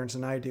betting patterns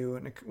than I do.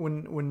 And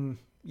when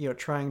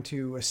trying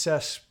to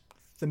assess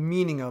the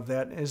meaning of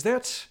that, is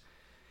that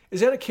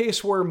a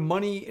case where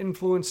money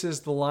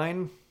influences the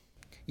line?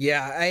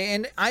 Yeah,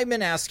 and I've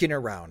been asking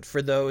around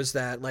for those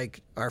that,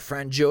 like our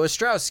friend Joe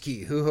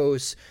Ostrowski, who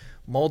hosts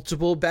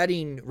multiple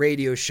betting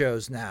radio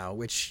shows now,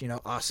 which,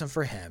 awesome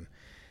for him.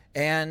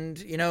 And,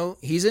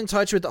 he's in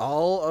touch with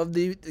all of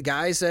the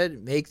guys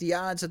that make the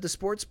odds at the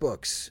sports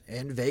books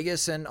in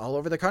Vegas and all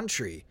over the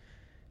country.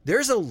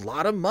 There's a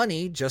lot of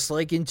money, just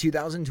like in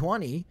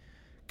 2020,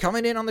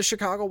 coming in on the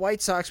Chicago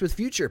White Sox with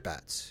future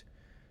bets.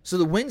 So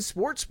the Wynn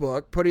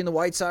Sportsbook, putting the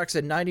White Sox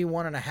at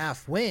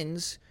 91.5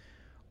 wins,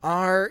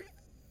 are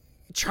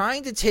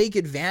trying to take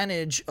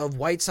advantage of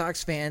White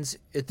Sox fans'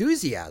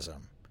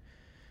 enthusiasm.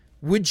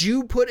 Would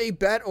you put a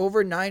bet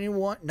over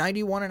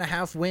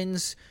 91.5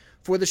 wins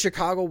for the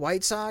Chicago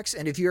White Sox?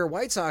 And if you're a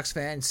White Sox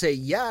fan, say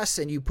yes,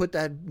 and you put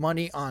that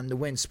money on the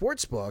Wynn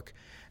Sportsbook.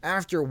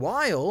 After a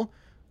while,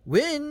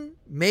 Wynn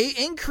may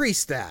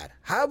increase that.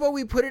 How about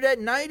we put it at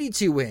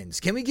 92 wins?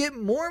 Can we get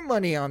more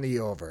money on the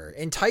over,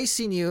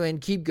 enticing you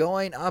and keep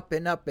going up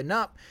and up and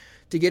up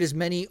to get as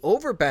many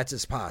over bets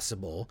as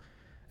possible?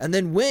 And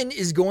then Wynn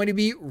is going to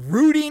be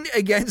rooting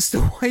against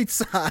the White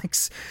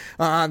Sox.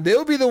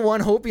 They'll be the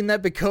one hoping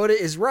that PECOTA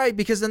is right,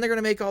 because then they're going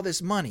to make all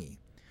this money.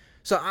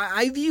 So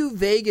I view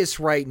Vegas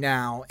right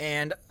now,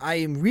 and I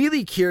am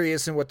really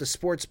curious in what the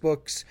sports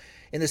books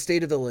in the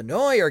state of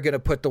Illinois are going to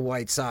put the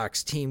White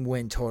Sox team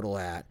win total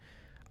at.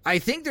 I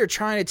think they're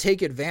trying to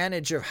take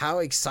advantage of how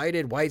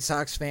excited White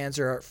Sox fans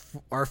are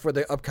for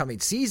the upcoming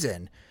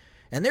season.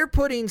 And they're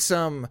putting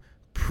some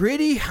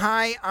pretty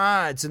high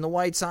odds in the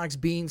White Sox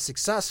being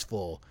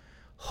successful,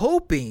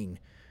 hoping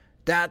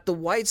that the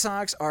White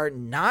Sox are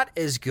not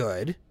as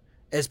good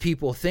as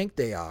people think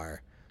they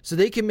are, so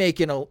they can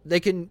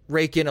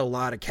rake in a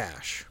lot of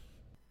cash.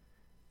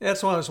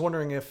 That's why I was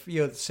wondering if,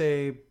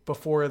 say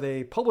before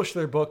they published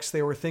their books,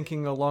 they were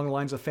thinking along the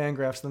lines of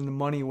Fangraphs, then the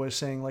money was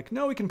saying like,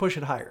 no, we can push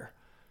it higher.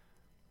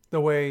 The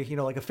way,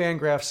 like a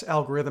Fangraphs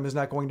algorithm is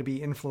not going to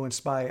be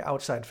influenced by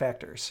outside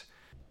factors.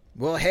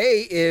 Well,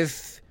 hey,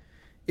 if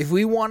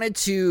we wanted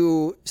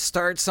to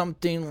start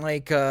something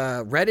like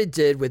Reddit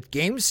did with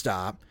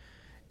GameStop,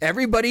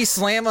 everybody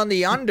slam on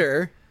the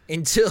under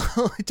until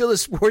the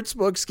sports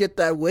books get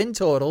that win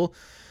total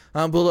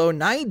below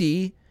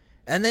 90,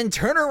 and then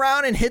turn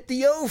around and hit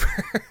the over.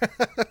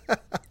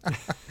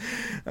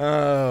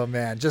 Oh,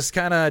 man, just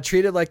kind of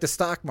treat it like the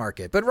stock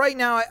market. But right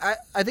now,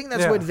 I think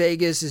that's what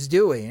Vegas is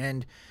doing,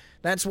 and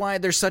that's why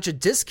there's such a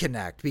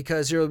disconnect,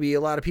 because there will be a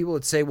lot of people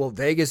that say, well,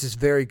 Vegas is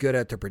very good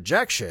at the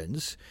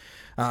projections.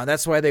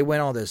 That's why they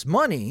win all this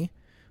money.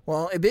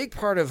 Well, a big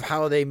part of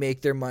how they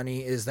make their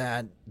money is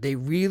that they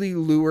really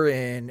lure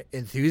in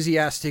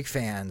enthusiastic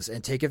fans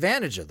and take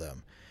advantage of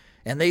them.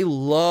 And they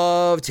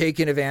love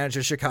taking advantage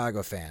of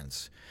Chicago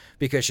fans,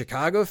 because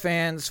Chicago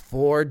fans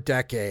for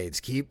decades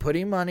keep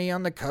putting money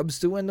on the Cubs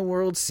to win the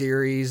World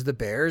Series, the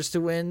Bears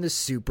to win the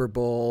Super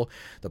Bowl,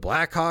 the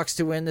Blackhawks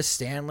to win the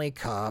Stanley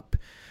Cup.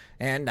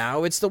 And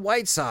now it's the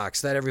White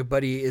Sox that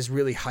everybody is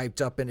really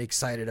hyped up and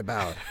excited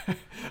about.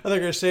 They're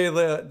going to say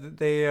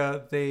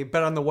they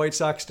bet on the White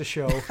Sox to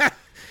show.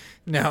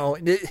 No.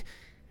 And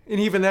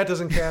even that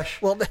doesn't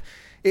cash. Well,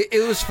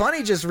 it was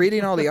funny just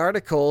reading all the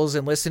articles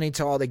and listening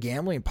to all the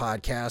gambling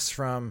podcasts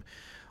from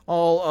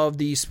all of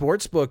the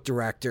sportsbook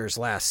directors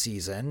last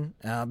season,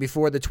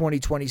 before the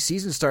 2020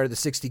 season started, the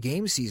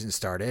 60-game season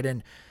started,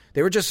 and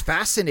they were just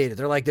fascinated.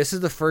 They're like, this is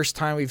the first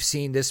time we've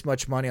seen this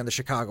much money on the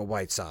Chicago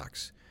White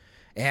Sox.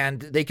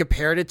 And they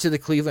compared it to the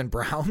Cleveland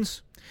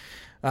Browns,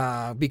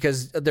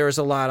 because there was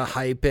a lot of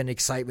hype and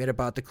excitement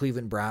about the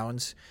Cleveland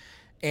Browns.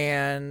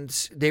 And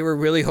they were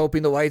really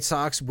hoping the White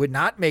Sox would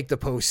not make the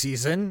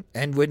postseason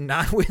and would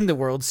not win the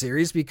World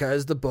Series,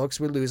 because the books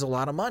would lose a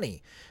lot of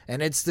money.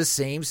 And it's the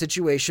same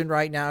situation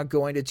right now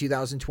going to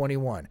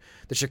 2021.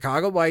 The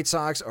Chicago White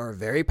Sox are a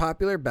very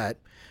popular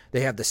bet.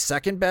 They have the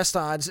second best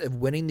odds of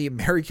winning the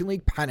American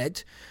League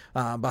pennant,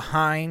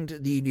 behind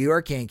the New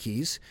York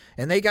Yankees.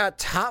 And they got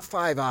top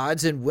 5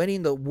 odds in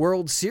winning the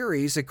World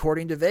Series,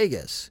 according to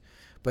Vegas.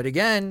 But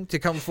again, to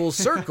come full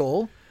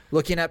circle,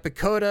 looking at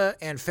PECOTA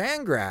and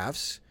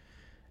Fangraphs,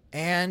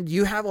 and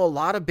you have a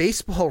lot of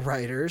baseball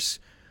writers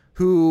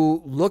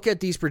who look at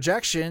these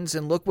projections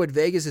and look what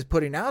Vegas is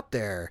putting out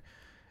there,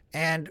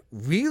 and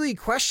really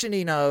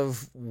questioning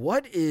of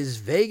what is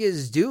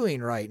Vegas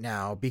doing right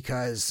now,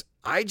 because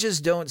I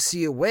just don't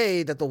see a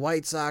way that the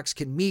White Sox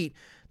can meet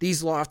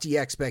these lofty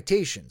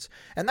expectations.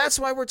 And that's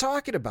why we're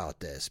talking about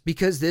this,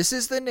 because this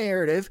is the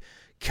narrative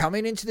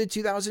coming into the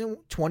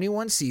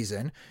 2021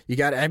 season. You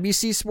got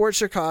NBC Sports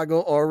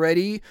Chicago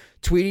already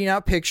tweeting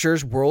out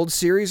pictures, World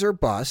Series or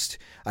bust.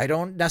 I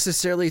don't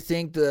necessarily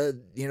think the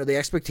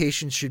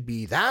expectations should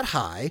be that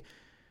high,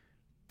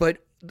 but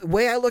the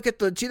way I look at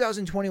the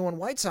 2021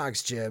 White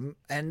Sox, Jim,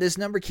 and this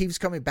number keeps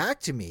coming back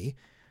to me,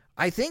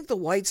 I think the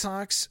White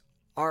Sox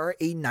are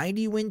a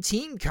 90-win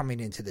team coming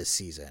into this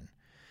season.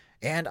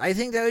 And I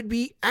think that would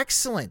be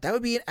excellent. That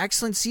would be an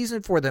excellent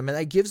season for them. And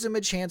that gives them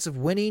a chance of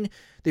winning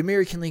the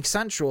American League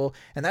Central.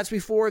 And that's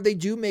before they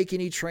do make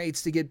any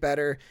trades to get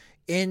better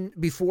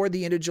before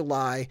the end of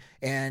July.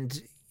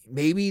 And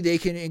maybe they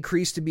can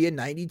increase to be a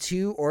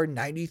 92 or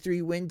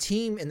 93 win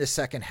team in the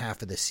second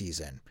half of the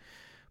season.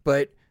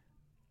 But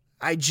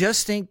I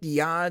just think the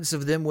odds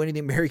of them winning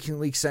the American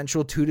League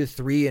Central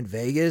 2-3 in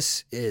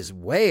Vegas is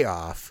way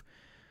off.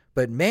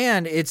 But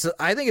man,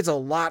 I think it's a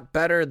lot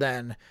better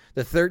than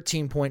the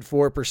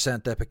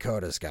 13.4% that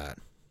PECOTA's got.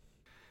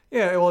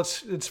 Yeah, well,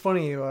 it's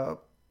funny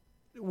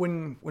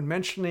when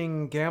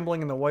mentioning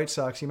gambling in the White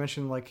Sox, you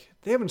mentioned like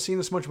they haven't seen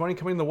this much money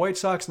coming in the White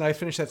Sox, and I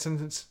finished that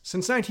sentence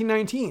since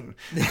 1919.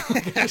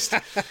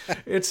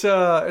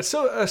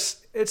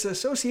 It's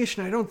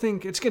association. I don't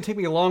think it's going to take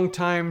me a long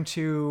time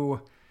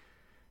to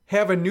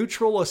have a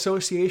neutral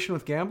association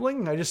with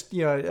gambling. I just,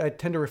 I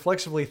tend to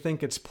reflexively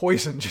think it's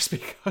poison just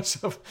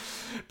because of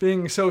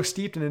being so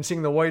steeped in and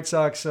seeing the White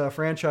Sox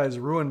franchise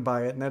ruined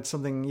by it. And that's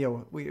something,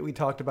 we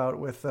talked about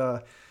with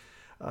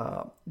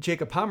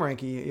Jacob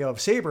Pomeranke, of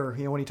Sabre,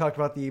 when he talked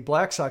about the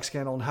Black Sox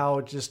scandal and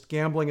how just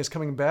gambling is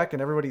coming back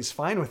and everybody's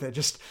fine with it.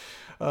 Just,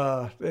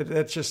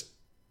 it's just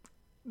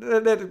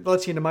that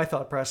lets you into my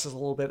thought process a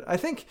little bit. I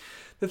think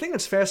the thing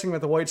that's fascinating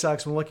with the White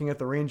Sox when looking at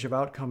the range of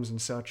outcomes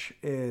and such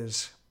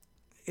is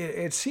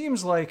it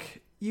seems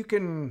like you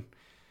can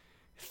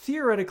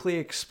theoretically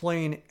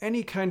explain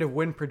any kind of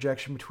win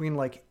projection between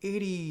like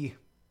 82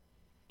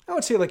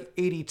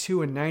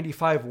 and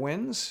 95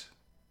 wins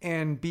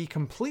and be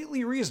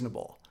completely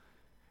reasonable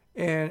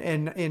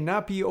and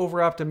not be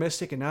over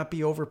optimistic and not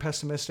be over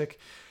pessimistic.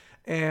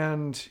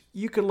 And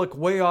you could look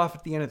way off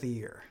at the end of the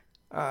year.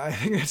 I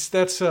think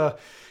that's kind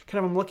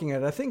of I'm looking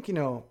at it. I think,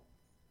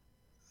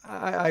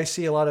 I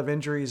see a lot of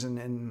injuries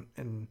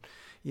and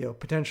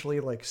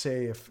potentially like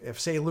say if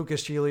say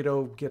Lucas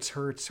Giolito gets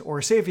hurt,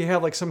 or say if you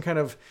have like some kind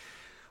of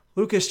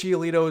Lucas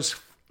Giolito's,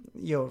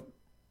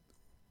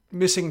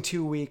 missing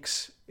 2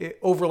 weeks, it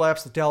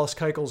overlaps with Dallas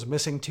Keuchel's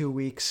missing 2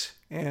 weeks.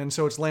 And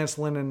so it's Lance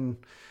Lynn and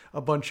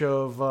a bunch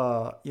of,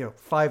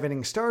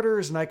 5-inning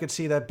starters. And I could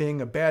see that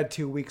being a bad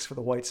 2 weeks for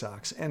the White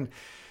Sox. And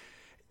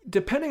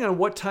depending on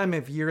what time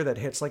of year that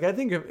hits, like I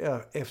think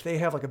if they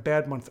have like a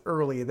bad month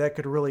early, that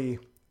could really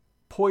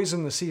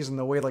poison the season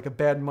the way like a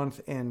bad month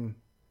in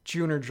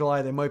June or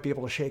July they might be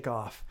able to shake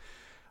off.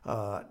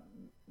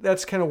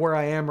 That's kind of where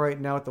I am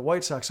right now at the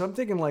White Sox. So I'm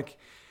thinking like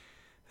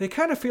they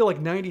kind of feel like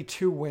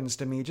 92 wins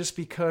to me, just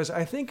because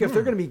I think if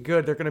they're going to be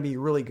good, they're going to be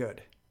really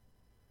good.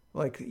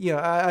 Like,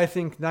 I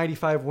think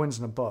 95 wins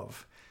and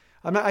above.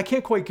 I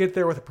can't quite get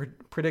there with a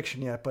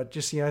prediction yet, but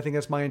just, I think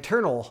that's my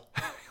internal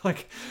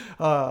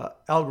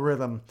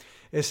algorithm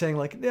is saying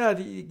like, yeah,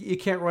 you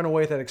can't run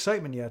away with that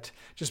excitement yet,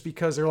 just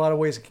because there are a lot of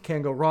ways it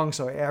can go wrong.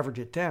 So I average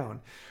it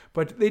down,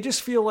 but they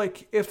just feel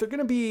like if they're going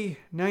to be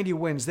 90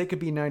 wins, they could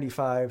be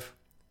 95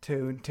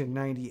 to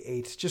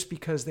 98, just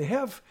because they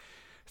have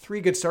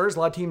 3 good starters. A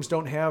lot of teams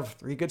don't have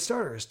 3 good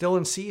starters.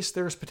 Dylan Cease,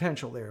 there's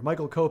potential there.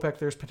 Michael Kopech,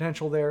 there's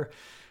potential there.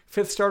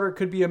 5th starter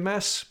could be a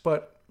mess,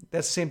 but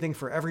that's the same thing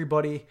for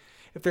everybody.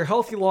 If they're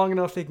healthy long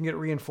enough, they can get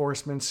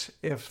reinforcements.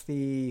 If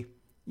the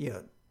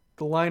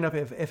lineup,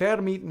 if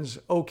Adam Eaton's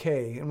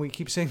okay, and we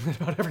keep saying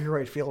that about every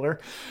right fielder,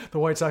 the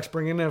White Sox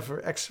bring in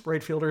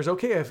ex-right fielders,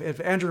 okay.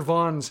 If Andrew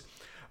Vaughn's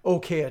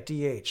okay at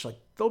DH, like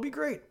they'll be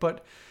great.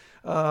 But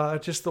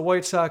just the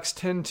White Sox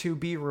tend to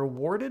be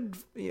rewarded,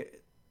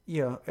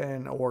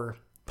 or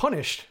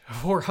punished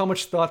for how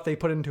much thought they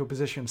put into a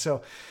position.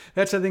 So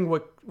that's, I think,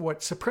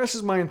 what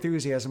suppresses my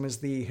enthusiasm is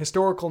the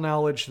historical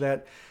knowledge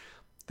that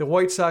the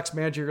White Sox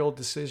managerial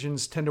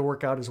decisions tend to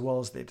work out as well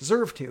as they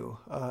deserve to.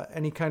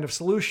 Any kind of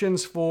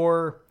solutions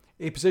for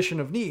a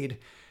position of need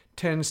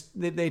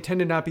they tend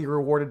to not be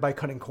rewarded by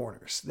cutting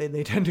corners.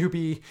 They tend to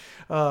be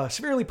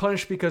severely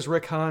punished because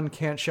Rick Hahn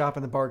can't shop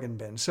in the bargain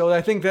bin. So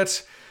I think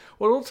that's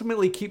what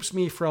ultimately keeps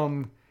me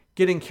from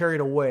getting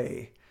carried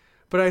away.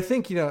 But I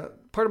think,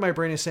 part of my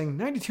brain is saying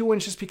 92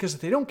 wins just because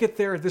if they don't get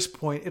there at this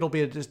point, it'll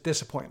be a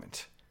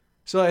disappointment.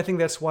 So I think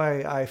that's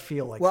why I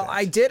feel like Well, that.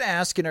 I did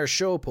ask in our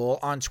show poll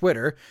on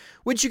Twitter,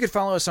 which you could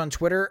follow us on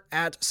Twitter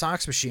at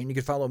Sox Machine. You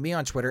could follow me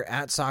on Twitter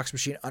at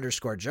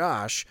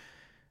SoxMachine_Josh.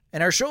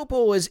 And our show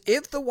poll was,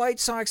 if the White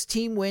Sox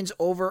team wins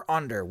over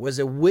under, was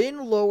a win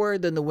lower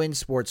than the Win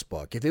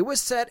Sportsbook? If it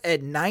was set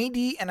at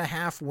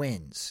 90.5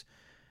 wins,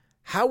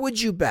 how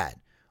would you bet?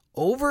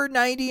 Over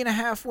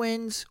 90.5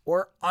 wins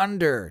or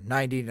under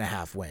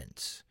 90.5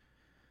 wins?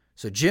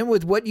 So, Jim,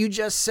 with what you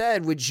just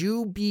said, would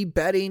you be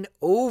betting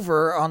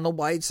over on the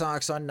White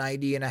Sox on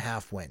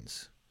 90.5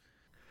 wins?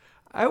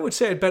 I would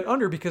say I'd bet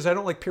under because I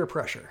don't like peer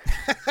pressure.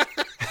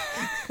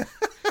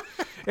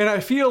 And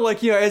I feel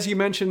like, as you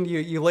mentioned,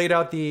 you laid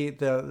out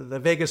the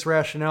Vegas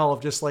rationale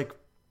of just like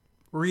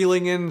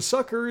reeling in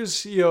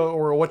suckers,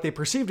 or what they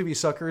perceive to be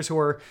suckers who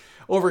are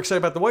overexcited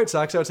about the White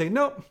Sox. I would say,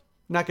 nope,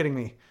 not getting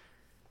me.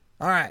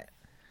 All right.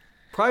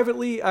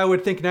 Privately, I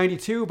would think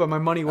 92, but my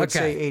money would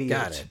say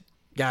 88.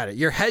 Got it.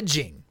 You're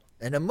hedging.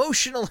 An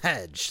emotional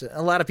hedge.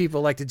 A lot of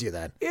people like to do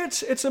that.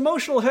 It's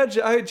emotional hedge.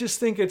 I just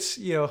think it's,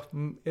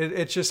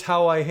 it's just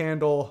how I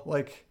handle,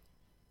 like,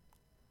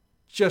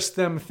 just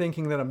them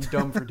thinking that I'm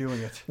dumb for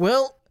doing it.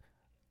 Well,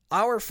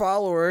 our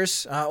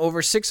followers,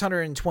 over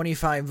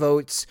 625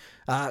 votes,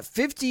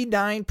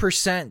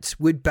 59%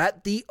 would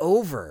bet the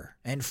over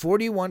and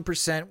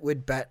 41%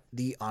 would bet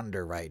the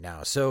under right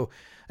now. So,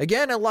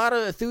 again, a lot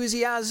of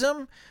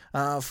enthusiasm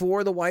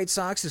for the White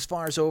Sox as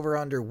far as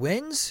over-under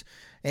wins.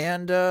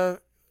 And,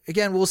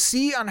 again, we'll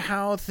see on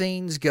how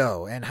things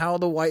go and how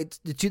the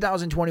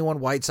 2021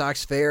 White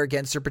Sox fare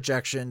against their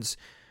projections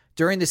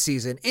during the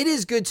season. It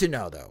is good to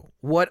know, though,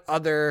 what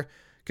other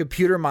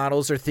computer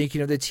models are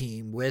thinking of the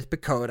team with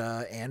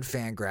PECOTA and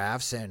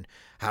Fangraphs, and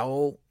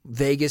how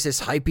Vegas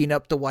is hyping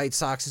up the White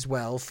Sox as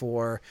well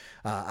for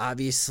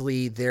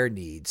obviously their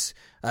needs.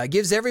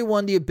 Gives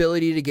everyone the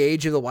ability to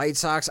gauge if the White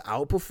Sox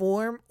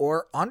outperform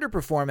or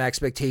underperform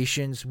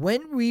expectations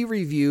when we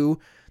review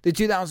the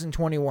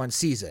 2021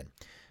 season.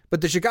 But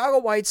the Chicago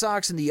White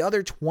Sox and the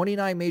other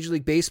 29 Major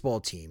League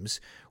Baseball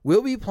teams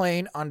will be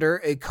playing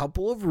under a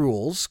couple of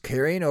rules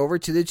carrying over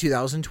to the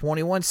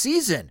 2021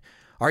 season.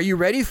 Are you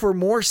ready for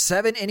more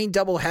 7-inning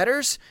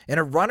doubleheaders and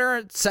a runner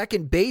at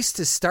second base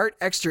to start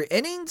extra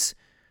innings?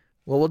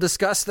 Well, we'll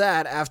discuss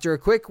that after a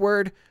quick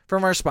word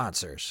from our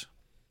sponsors.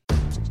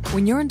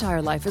 When your entire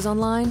life is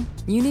online,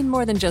 you need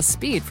more than just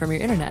speed from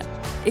your internet.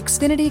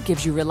 Xfinity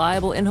gives you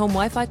reliable in-home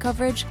Wi-Fi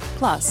coverage,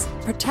 plus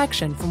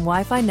protection from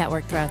Wi-Fi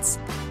network threats.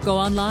 Go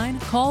online,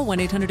 call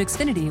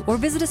 1-800-XFINITY, or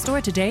visit a store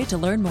today to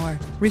learn more.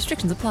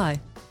 Restrictions apply.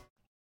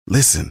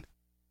 Listen,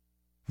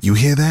 you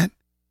hear that?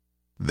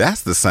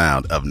 That's the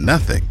sound of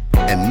nothing.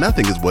 And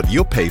nothing is what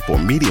you'll pay for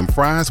medium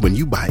fries when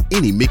you buy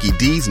any Mickey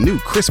D's new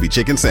crispy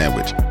chicken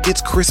sandwich.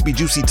 It's crispy,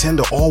 juicy,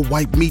 tender,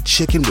 all-white meat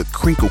chicken with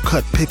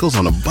crinkle-cut pickles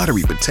on a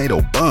buttery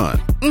potato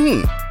bun.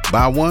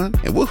 Buy one,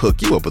 and we'll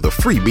hook you up with a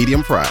free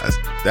medium fries.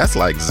 That's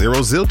like zero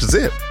zilch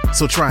zip.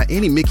 So try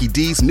any Mickey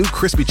D's new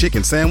crispy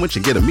chicken sandwich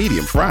and get a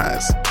medium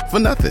fries for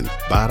nothing.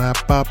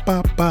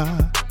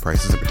 Ba-da-ba-ba-ba.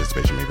 Prices and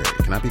participation may vary.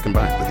 Cannot be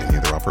combined with any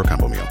other offer or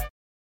combo meal.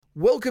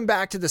 Welcome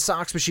back to the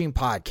Sox Machine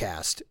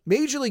Podcast.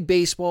 Major League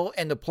Baseball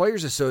and the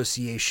Players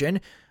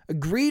Association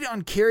agreed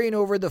on carrying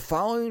over the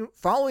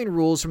following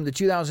rules from the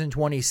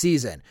 2020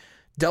 season.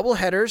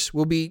 Doubleheaders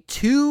will be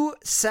 2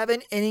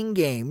 7-inning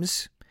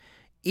games.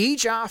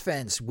 Each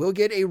offense will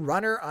get a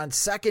runner on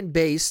second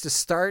base to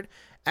start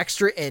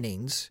extra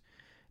innings.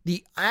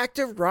 The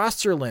active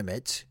roster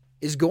limit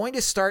is going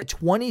to start at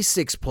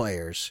 26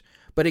 players,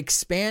 but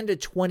expand to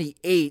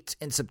 28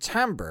 in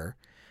September.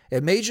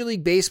 And Major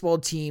League Baseball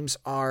teams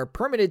are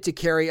permitted to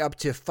carry up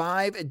to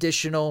 5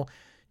 additional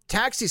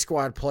taxi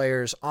squad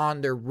players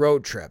on their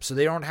road trip. So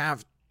they don't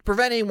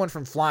prevent anyone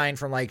from flying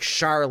from like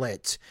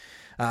Charlotte,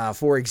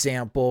 for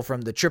example,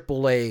 from the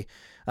AAA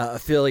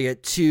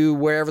affiliate to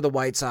wherever the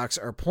White Sox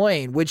are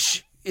playing,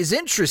 which is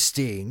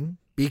interesting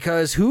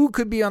because who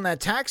could be on that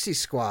taxi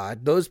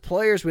squad? Those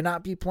players would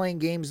not be playing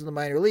games in the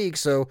minor league.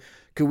 So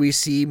could we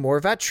see more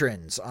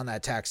veterans on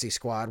that taxi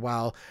squad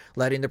while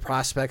letting the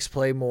prospects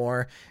play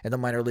more in the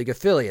minor league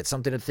affiliate?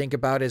 Something to think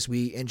about as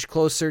we inch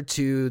closer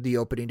to the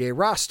opening day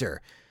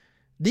roster.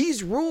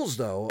 These rules,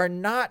 though, are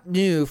not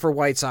new for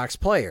White Sox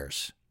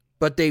players,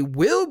 but they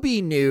will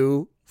be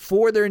new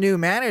for their new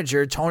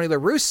manager, Tony La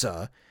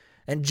Russa.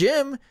 And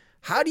Jim,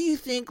 how do you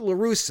think La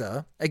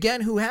Russa,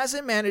 again, who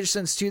hasn't managed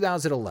since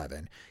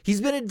 2011,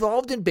 he's been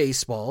involved in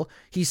baseball,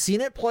 he's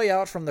seen it play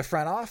out from the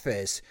front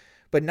office,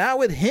 but now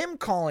with him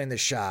calling the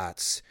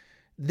shots,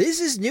 this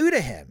is new to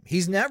him.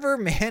 He's never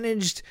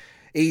managed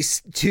 2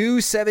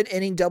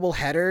 7-inning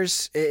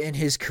doubleheaders in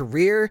his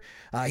career.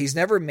 He's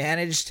never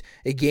managed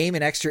a game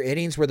in extra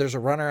innings where there's a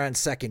runner on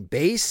second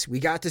base.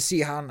 We got to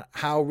see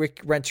how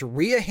Rick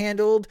Renteria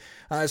handled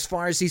as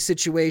far as these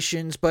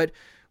situations, but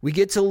we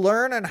get to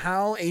learn on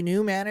how a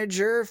new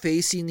manager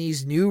facing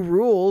these new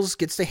rules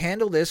gets to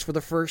handle this for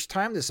the first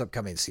time this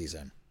upcoming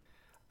season.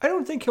 I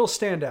don't think he'll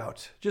stand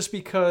out just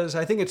because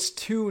I think it's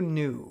too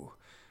new.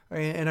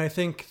 And I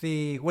think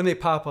when they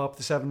pop up,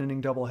 the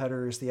 7-inning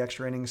doubleheaders, the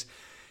extra innings,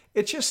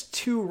 it's just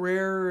too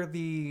rare.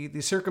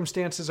 The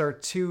circumstances are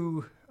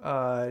too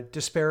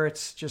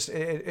disparate. Just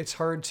it's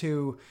hard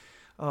to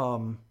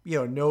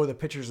know the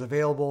pitchers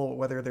available,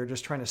 whether they're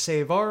just trying to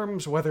save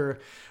arms, whether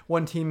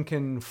one team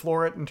can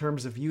floor it in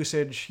terms of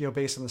usage,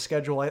 based on the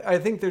schedule. I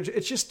think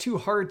it's just too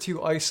hard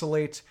to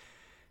isolate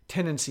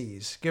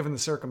tendencies given the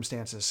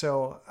circumstances.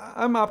 So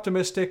I'm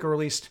optimistic, or at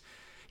least,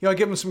 I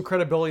give him some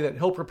credibility that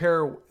he'll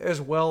prepare as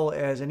well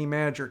as any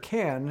manager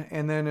can.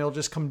 And then it'll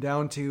just come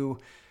down to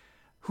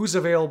who's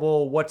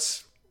available,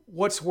 what's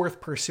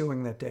worth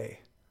pursuing that day.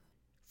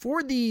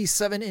 For the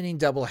 7-inning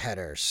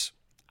doubleheaders,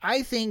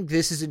 I think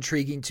this is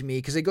intriguing to me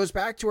because it goes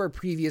back to our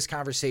previous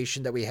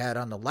conversation that we had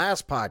on the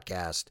last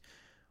podcast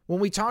when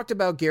we talked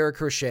about Garrett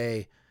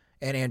Crochet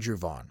and Andrew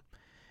Vaughn.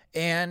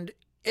 And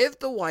if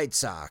the White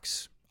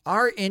Sox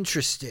are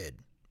interested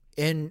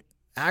in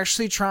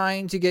actually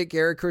trying to get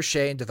Garrett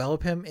Crochet and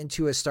develop him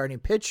into a starting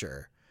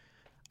pitcher,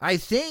 I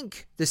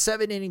think the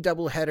 7-inning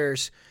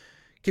doubleheaders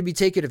can be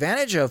taken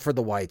advantage of for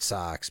the White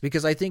Sox,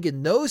 because I think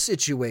in those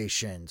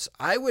situations,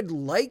 I would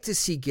like to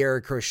see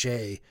Garrett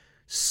Crochet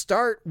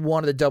start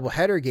one of the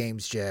doubleheader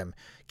games, Jim,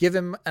 give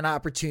him an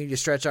opportunity to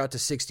stretch out to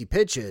 60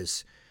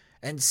 pitches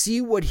and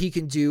see what he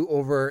can do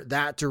over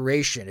that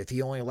duration. If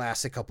he only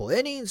lasts a couple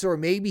innings, or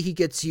maybe he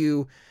gets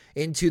you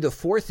into the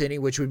 4th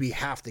inning, which would be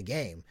half the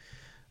game.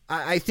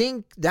 I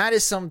think that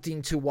is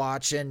something to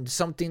watch and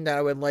something that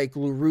I would like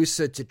La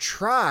Russa to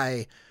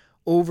try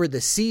over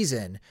the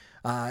season,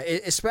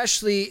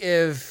 especially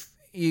if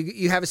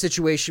you have a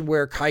situation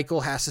where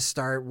Keuchel has to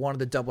start one of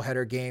the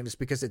doubleheader games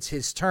because it's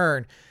his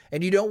turn,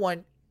 and you don't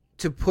want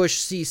to push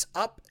Cease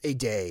up a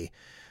day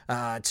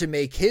to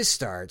make his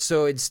start.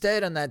 So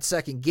instead, on that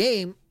second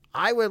game,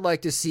 I would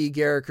like to see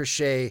Garrett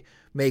Crochet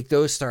make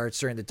those starts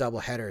during the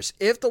doubleheaders.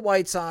 If the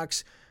White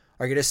Sox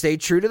are going to stay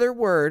true to their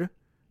word,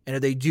 and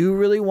if they do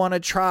really want to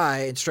try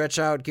and stretch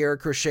out Garrett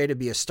Crochet to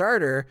be a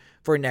starter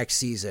for next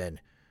season,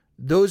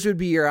 those would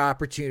be your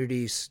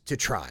opportunities to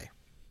try.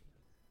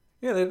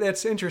 Yeah,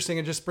 that's interesting.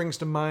 It just brings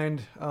to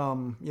mind,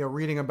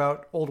 reading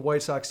about old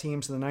White Sox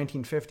teams in the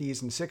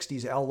 1950s and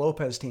 60s, Al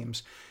Lopez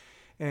teams.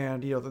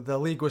 And, the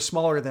league was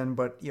smaller then,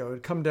 but,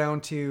 it'd come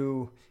down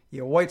to,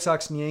 White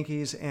Sox and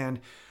Yankees. And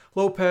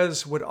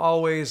Lopez would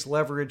always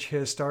leverage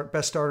his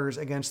best starters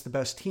against the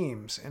best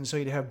teams. And so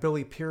you'd have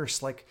Billy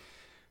Pierce like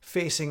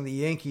facing the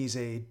Yankees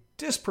a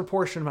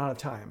disproportionate amount of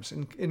times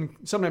and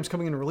sometimes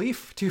coming in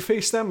relief to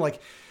face them.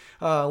 Like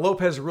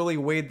Lopez really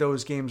weighed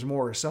those games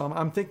more. So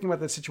I'm thinking about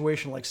that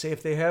situation, like say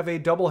if they have a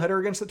doubleheader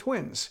against the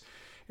Twins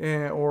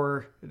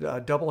or a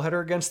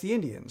doubleheader against the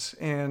Indians,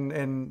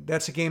 and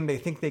that's a game they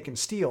think they can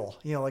steal,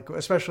 like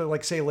especially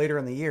like say later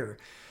in the year,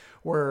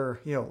 where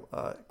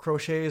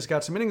Crochet has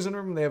got some innings in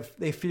him.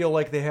 They feel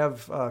like they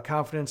have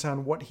confidence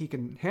on what he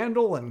can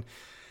handle and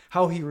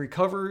how he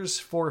recovers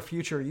for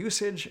future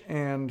usage,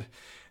 and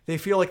they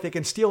feel like they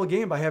can steal a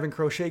game by having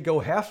Crochet go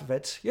half of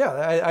it.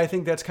 Yeah, I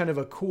think that's kind of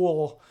a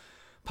cool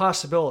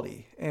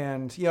possibility.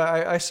 And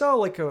I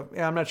saw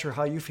I'm not sure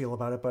how you feel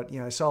about it, but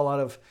I saw a lot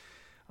of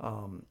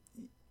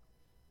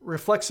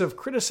reflexive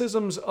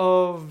criticisms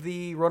of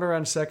the runner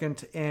on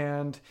second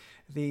and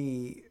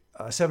the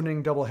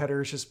 7-inning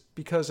doubleheaders, just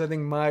because I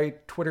think my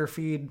Twitter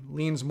feed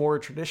leans more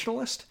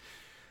traditionalist.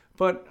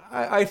 But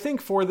I think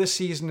for this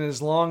season,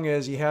 as long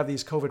as you have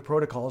these COVID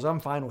protocols, I'm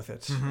fine with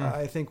it. Mm-hmm.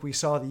 I think we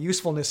saw the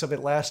usefulness of it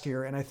last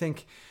year, and I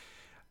think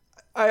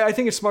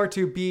it's smart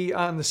to be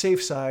on the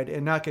safe side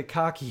and not get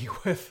cocky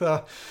with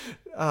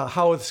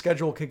how the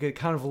schedule could get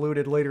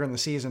convoluted later in the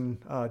season,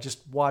 just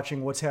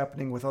watching what's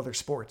happening with other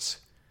sports.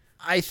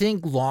 I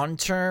think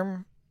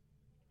long-term,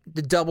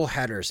 the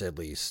doubleheaders at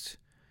least,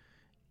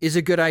 is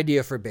a good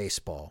idea for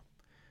baseball,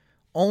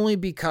 only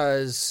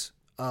because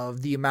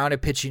of the amount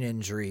of pitching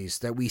injuries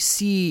that we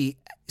see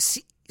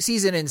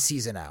season in,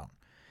 season out.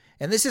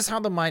 And this is how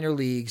the minor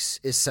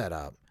leagues is set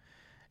up.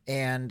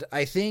 And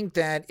I think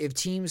that if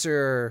teams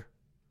are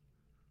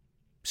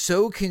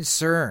so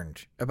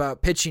concerned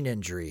about pitching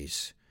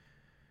injuries,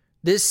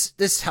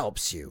 this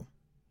helps you.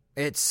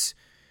 It's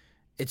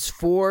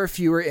 4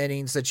 fewer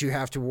innings that you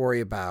have to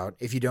worry about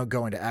if you don't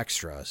go into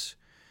extras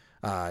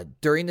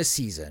during the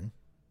season.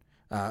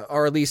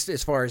 Or at least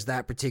as far as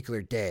that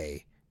particular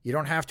day. You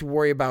don't have to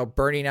worry about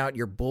burning out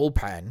your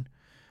bullpen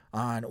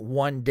on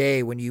one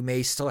day when you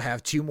may still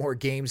have 2 more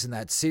games in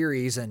that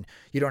series and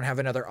you don't have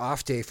another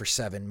off day for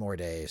 7 more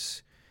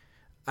days.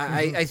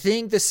 Mm-hmm. I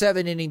think the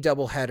 7-inning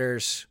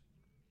doubleheaders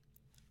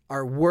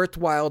are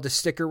worthwhile to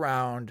stick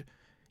around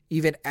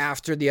even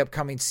after the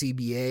upcoming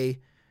CBA,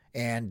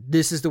 and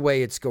this is the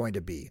way it's going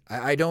to be.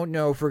 I don't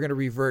know if we're going to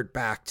revert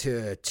back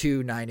to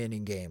 2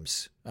 9-inning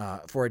games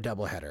for a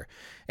doubleheader.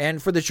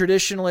 And for the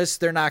traditionalists,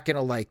 they're not going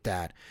to like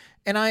that.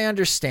 And I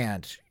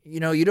understand,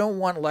 you don't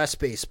want less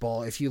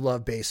baseball if you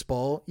love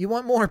baseball. You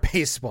want more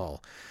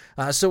baseball.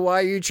 So why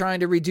are you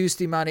trying to reduce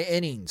the amount of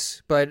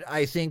innings? But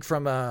I think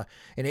from an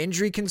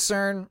injury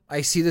concern,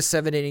 I see the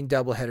 7-inning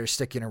doubleheader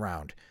sticking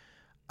around.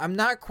 I'm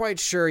not quite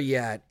sure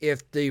yet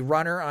if the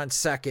runner on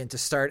second to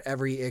start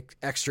every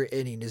extra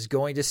inning is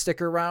going to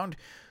stick around.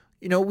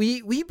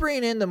 We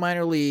bring in the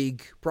minor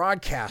league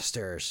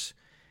broadcasters,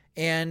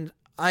 and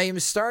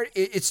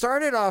it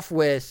started off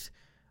with,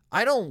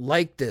 I don't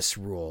like this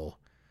rule,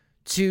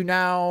 to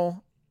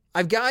now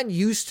I've gotten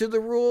used to the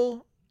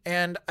rule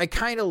and I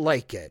kind of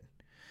like it.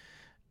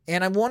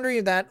 And I'm wondering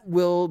if that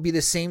will be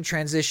the same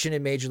transition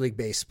in Major League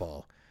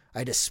Baseball.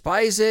 I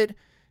despise it.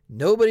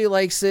 Nobody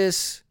likes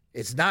this.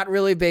 It's not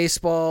really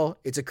baseball.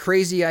 It's a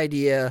crazy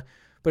idea.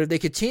 But if they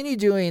continue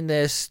doing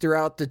this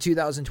throughout the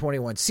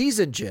 2021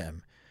 season,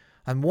 Jim,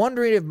 I'm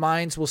wondering if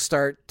minds will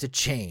start to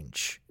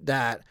change.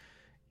 That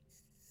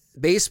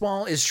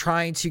baseball is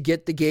trying to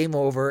get the game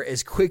over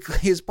as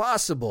quickly as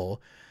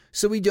possible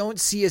so we don't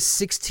see a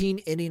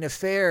 16-inning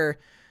affair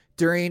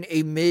during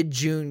a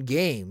mid-June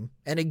game.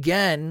 And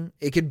again,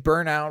 it could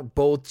burn out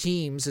both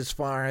teams as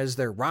far as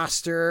their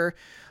roster.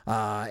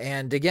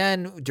 And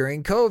again,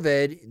 during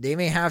COVID, they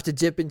may have to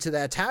dip into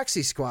that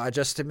taxi squad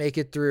just to make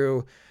it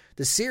through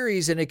the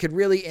series, and it could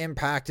really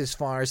impact as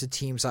far as a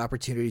team's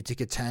opportunity to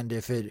contend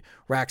if it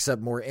racks up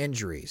more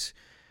injuries.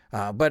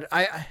 But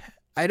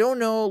I don't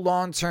know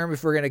long-term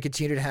if we're going to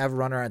continue to have a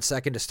runner on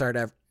second to start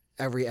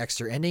every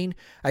extra inning.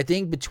 I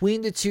think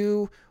between the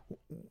two,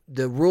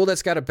 the rule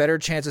that's got a better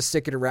chance of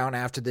sticking around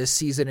after this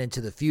season into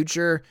the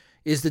future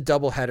is the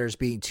doubleheaders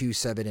being 2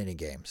 7-inning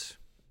games.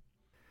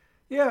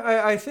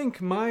 Yeah, I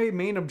think my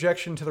main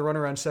objection to the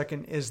runner on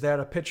second is that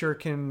a pitcher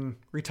can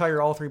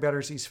retire all 3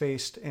 batters he's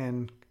faced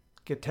and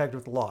get tagged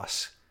with a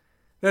loss.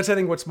 That's, I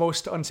think, what's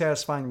most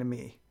unsatisfying to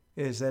me,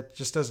 is that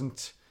just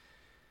doesn't...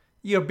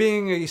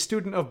 being a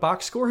student of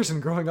box scores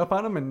and growing up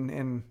on them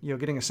and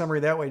getting a summary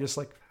that way, just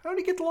like, how did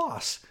he get the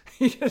loss?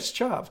 He gets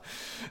chopped.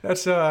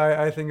 That's,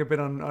 I think, a bit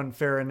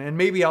unfair. And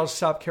maybe I'll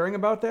stop caring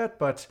about that,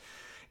 but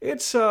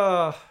it's,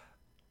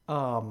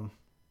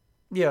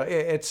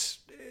 it's,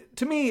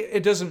 to me,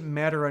 it doesn't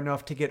matter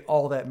enough to get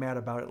all that mad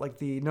about it. Like,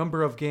 the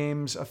number of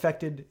games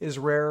affected is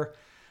rare.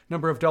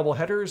 Number of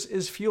doubleheaders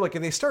is few. Like,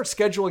 if they start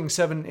scheduling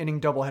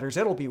 7-inning doubleheaders,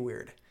 that'll be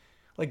weird.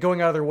 Like,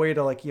 going out of their way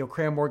to,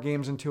 cram more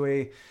games into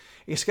a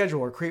schedule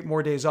or create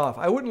more days off.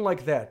 I wouldn't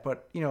like that,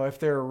 but if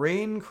they're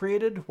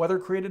weather-created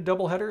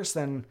doubleheaders,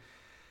 then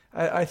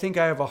I think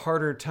I have a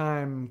harder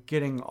time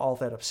getting all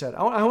that upset.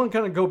 I want to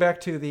kind of go back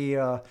to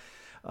the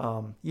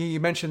You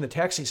mentioned the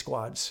taxi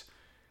squads,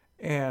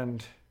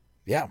 and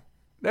Yeah.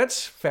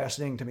 that's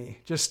fascinating to me.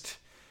 Just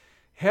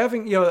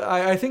having,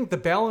 I think the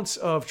balance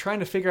of trying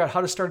to figure out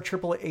how to start a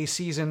AAA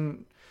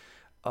season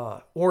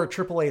or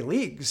AAA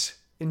leagues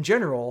in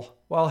general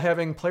while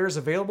having players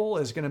available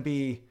is going to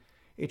be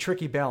a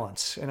tricky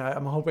balance. And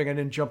I'm hoping I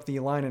didn't jump the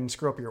line and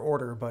screw up your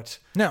order, but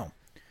No.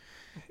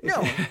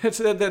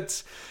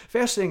 that's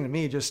fascinating to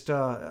me. Just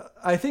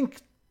I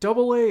think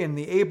AA and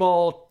the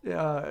A-ball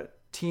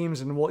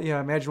teams, and I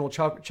imagine we'll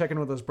check in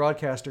with those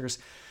broadcasters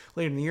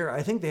later in the year.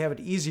 I think they have it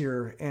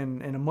easier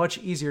and a much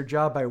easier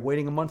job by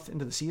waiting a month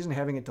into the season,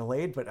 having it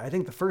delayed. But I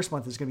think the first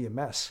month is going to be a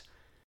mess.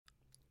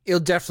 It'll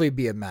definitely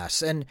be a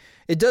mess. And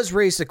it does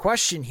raise the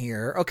question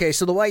here. Okay,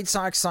 so the White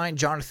Sox signed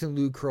Jonathan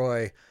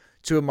Lucroy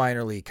to a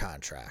minor league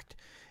contract.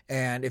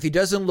 And if he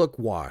doesn't look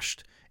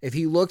washed, if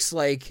he looks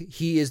like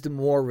he is the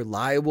more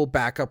reliable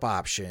backup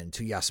option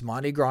to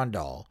Yasmani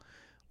Grandal,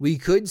 we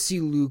could see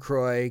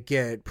Lucroy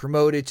get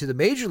promoted to the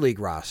major league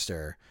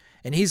roster,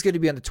 and he's going to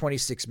be on the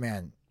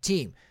 26-man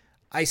team.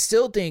 I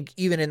still think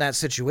even in that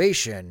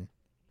situation,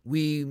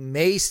 we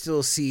may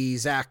still see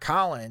Zach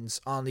Collins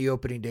on the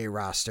opening day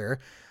roster,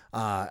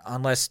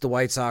 unless the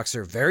White Sox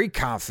are very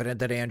confident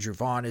that Andrew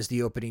Vaughn is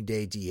the opening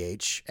day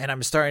DH. And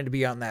I'm starting to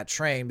be on that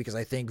train because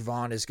I think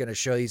Vaughn is going to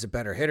show he's a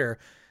better hitter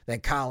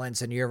than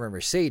Collins and Yermin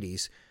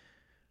Mercedes.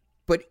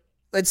 But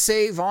let's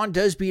say Vaughn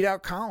does beat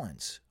out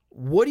Collins.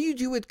 What do you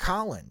do with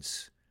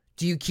Collins?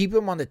 Do you keep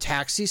him on the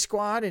taxi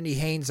squad and he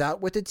hangs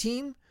out with the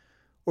team?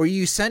 Or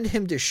you send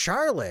him to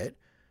Charlotte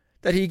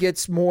that he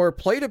gets more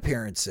plate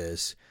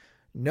appearances,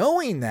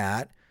 knowing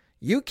that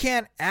you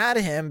can't add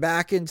him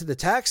back into the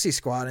taxi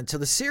squad until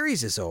the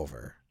series is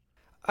over?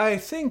 I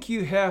think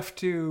you have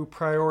to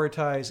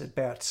prioritize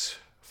at-bats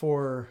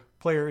for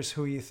players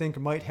who you think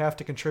might have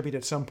to contribute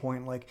at some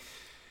point. Like,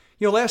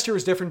 last year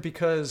was different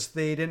because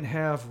they didn't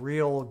have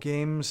real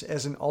games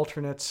as an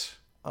alternate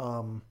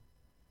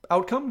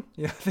outcome.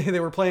 They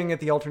were playing at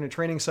the alternate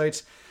training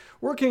sites,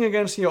 working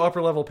against,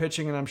 upper level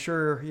pitching. And I'm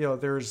sure,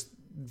 there's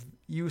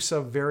use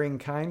of varying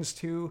kinds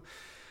to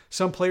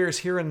some players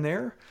here and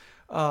there.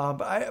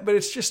 But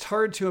it's just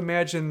hard to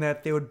imagine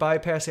that they would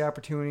bypass the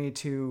opportunity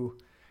to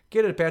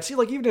get at bats. See,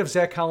 like, even if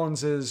Zach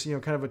Collins is,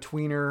 kind of a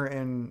tweener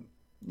and,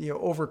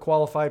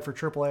 overqualified for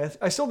AAA,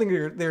 I still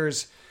think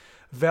there's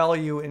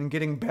value in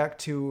getting back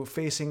to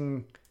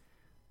facing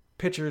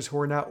pitchers who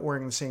are not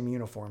wearing the same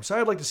uniform. So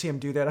I'd like to see him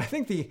do that. I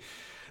think the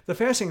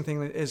fascinating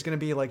thing is going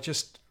to be like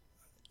just,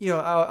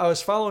 I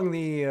was following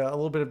a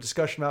little bit of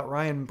discussion about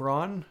Ryan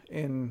Braun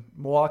in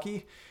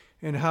Milwaukee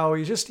and how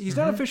he's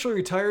not officially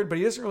retired, but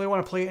he doesn't really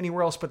want to play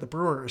anywhere else but the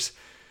Brewers.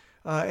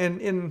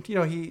 And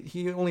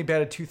he only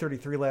batted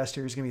 .233 last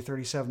year. He's going to be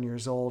 37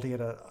 years old. He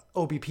had a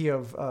OBP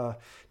of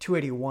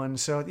 281.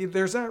 So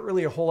there's not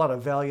really a whole lot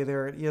of value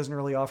there. He doesn't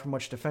really offer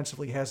much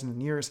defensively. He hasn't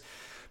in years.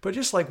 But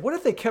just like, what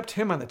if they kept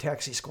him on the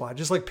taxi squad?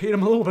 Just like paid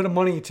him a little bit of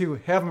money to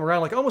have him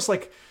around, like almost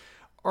like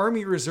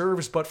Army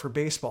reserves, but for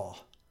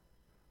baseball.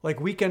 Like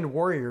weekend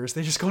warriors.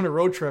 They just go on a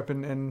road trip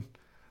and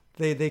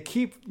they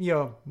keep,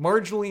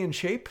 marginally in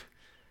shape,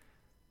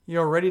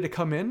 ready to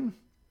come in.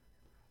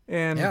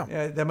 And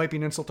that might be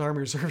an insult to Army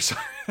Reserve. So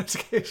that's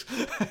the case.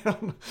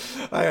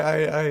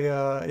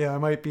 I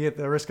might be at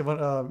the risk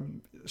of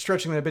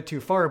stretching that a bit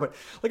too far. But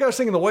like I was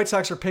thinking, the White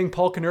Sox are paying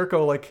Paul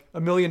Konerko like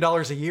 $1 million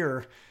a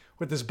year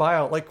with this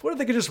buyout. Like, what if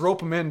they could just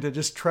rope him in to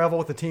just travel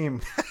with the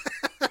team?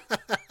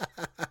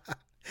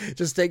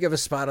 Just take up a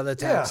spot on the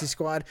taxi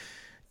squad.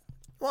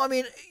 Well, I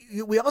mean,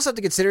 we also have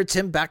to consider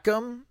Tim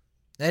Beckham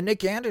and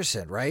Nick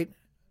Anderson, right?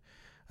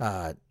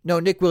 No,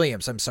 Nick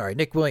Williams. I'm sorry,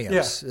 Nick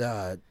Williams.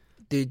 Yeah.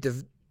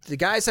 The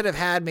guys that have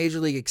had major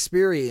league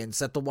experience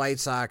that the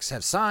White Sox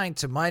have signed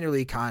to minor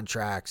league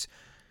contracts,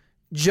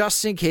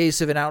 just in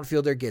case if an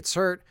outfielder gets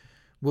hurt,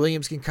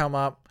 Williams can come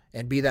up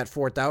and be that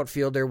fourth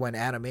outfielder when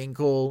Adam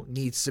Engel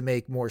needs to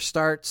make more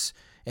starts.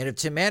 And if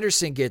Tim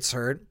Anderson gets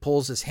hurt,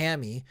 pulls his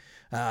hammy,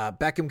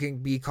 Beckham can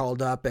be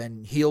called up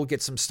and he'll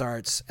get some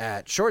starts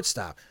at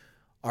shortstop.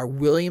 Are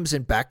Williams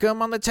and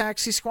Beckham on the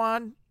taxi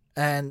squad?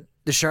 And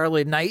the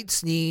Charlotte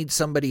Knights need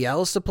somebody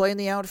else to play in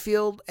the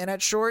outfield and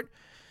at short?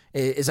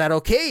 Is that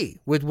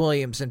okay with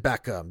Williams and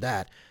Beckham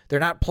that they're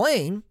not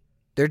playing?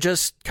 They're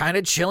just kind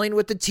of chilling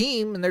with the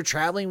team and they're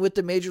traveling with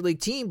the major league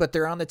team, but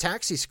they're on the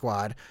taxi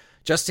squad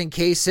just in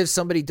case if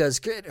somebody does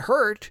get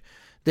hurt,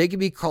 they can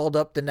be called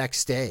up the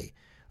next day.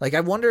 Like,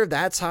 I wonder if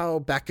that's how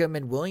Beckham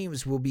and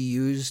Williams will be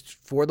used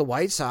for the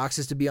White Sox,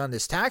 is to be on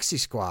this taxi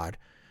squad.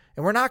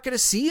 And we're not going to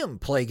see them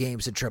play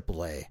games in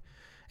AAA.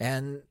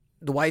 And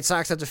the White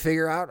Sox have to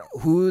figure out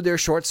who their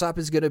shortstop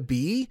is going to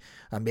be.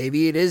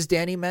 Maybe it is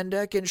Danny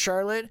Mendick in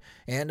Charlotte,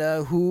 and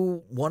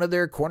who one of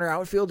their corner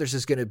outfielders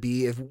is going to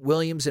be if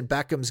Williams and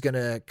Beckham's going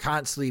to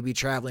constantly be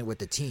traveling with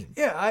the team.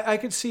 Yeah, I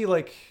could see,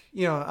 like,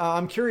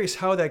 I'm curious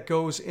how that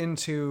goes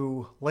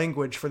into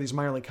language for these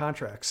minor league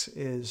contracts.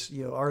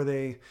 Are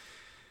they,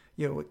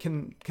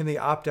 can they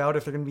opt out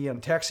if they're going to be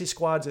on taxi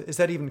squads? Is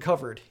that even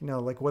covered?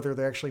 Like whether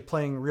they're actually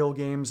playing real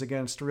games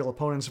against real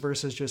opponents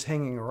versus just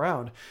hanging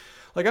around.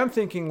 Like I'm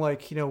thinking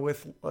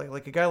with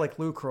like a guy like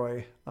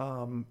Lucroy,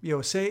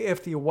 say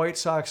if the White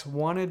Sox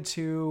wanted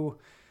to,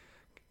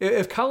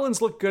 if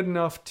Collins looked good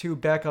enough to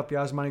back up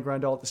Yasmani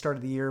Grandal at the start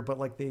of the year, but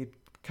like they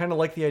kind of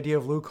like the idea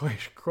of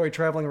Lucroy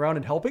traveling around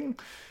and helping,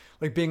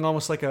 like being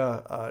almost like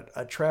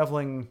a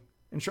traveling,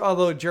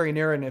 although Jerry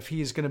Narron, if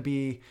he's going to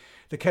be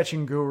the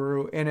catching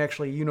guru and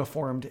actually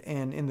uniformed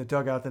and in the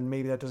dugout, then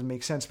maybe that doesn't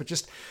make sense. But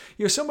just,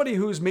 somebody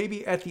who's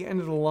maybe at the end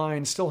of the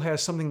line still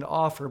has something to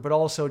offer, but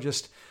also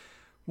just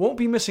won't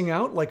be missing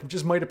out, like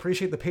just might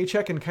appreciate the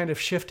paycheck and kind of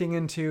shifting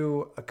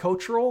into a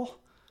coach role,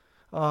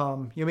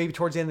 maybe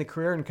towards the end of the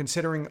career and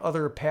considering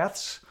other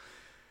paths.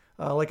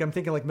 Like I'm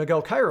thinking like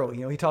Miguel Cairo,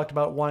 he talked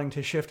about wanting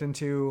to shift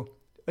into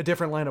a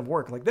different line of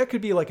work. Like that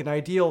could be like an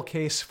ideal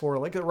case for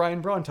like a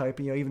Ryan Braun type,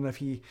 even if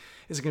he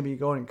isn't going to be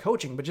going and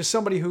coaching, but just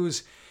somebody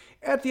who's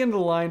at the end of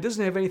the line,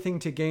 doesn't have anything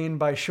to gain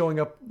by showing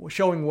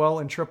well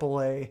in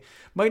AAA,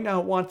 might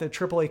not want the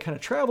AAA kind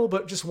of travel,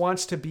 but just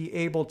wants to be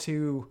able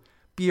to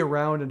be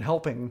around and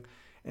helping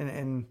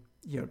and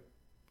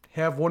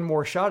have one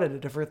more shot at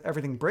it if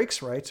everything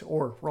breaks right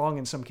or wrong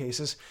in some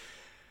cases.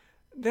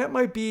 That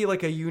might be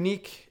like a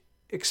unique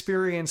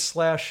experience /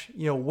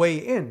 way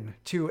in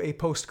to a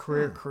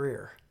post-career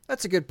career.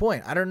 That's a good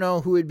point. I don't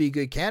know who would be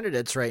good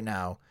candidates right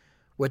now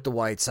with the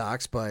White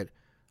Sox, but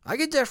I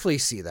could definitely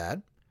see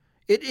that.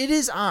 It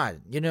is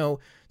odd,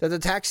 that the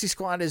taxi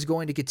squad is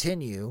going to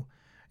continue.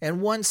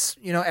 And once,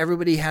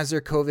 everybody has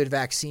their COVID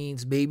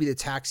vaccines, maybe the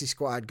taxi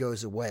squad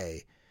goes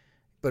away.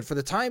 But for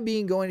the time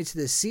being going into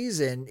this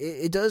season,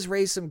 it does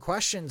raise some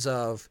questions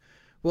of,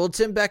 well,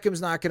 Tim Beckham's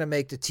not going to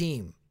make the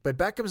team, but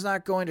Beckham's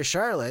not going to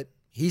Charlotte.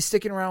 He's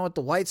sticking around with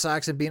the White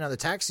Sox and being on the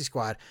taxi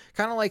squad.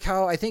 Kind of like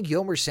how I think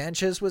Yolmer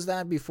Sanchez was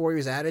that before he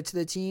was added to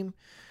the team.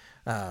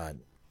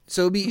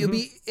 So it'll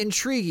be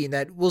intriguing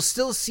that we'll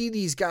still see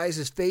these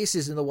guys'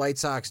 faces in the White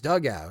Sox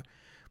dugout,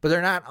 but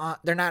they're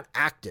not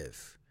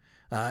active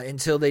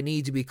until they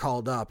need to be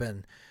called up.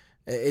 And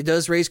it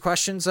does raise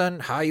questions on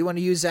how you want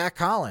to use Zach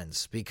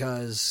Collins,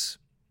 because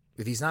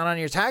if he's not on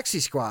your taxi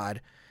squad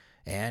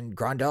and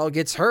Grandal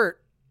gets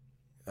hurt,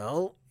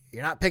 well,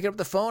 you're not picking up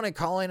the phone and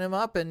calling him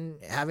up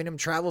and having him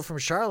travel from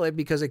Charlotte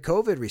because of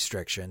COVID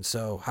restrictions.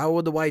 So how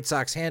would the White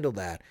Sox handle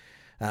that?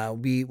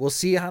 We'll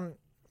see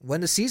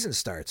when the season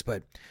starts,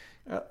 but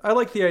I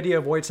like the idea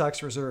of White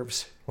Sox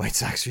reserves. White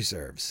Sox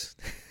reserves.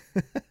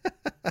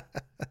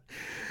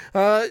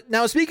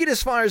 Now, speaking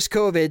as far as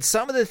COVID,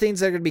 some of the things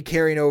that are going to be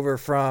carrying over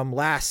from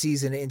last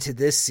season into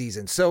this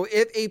season. So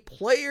if a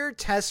player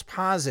tests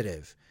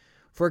positive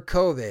for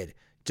COVID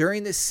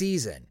during the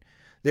season,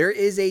 there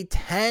is a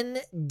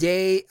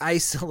 10-day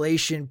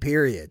isolation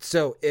period.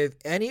 So if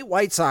any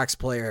White Sox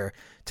player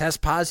tests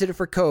positive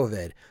for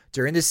COVID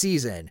during the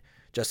season,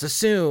 just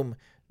assume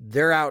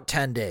they're out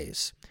 10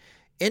 days.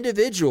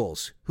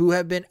 Individuals who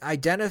have been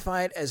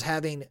identified as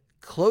having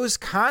close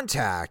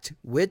contact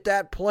with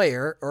that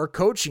player or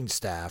coaching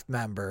staff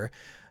member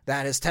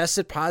that has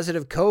tested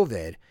positive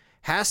COVID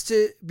has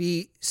to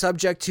be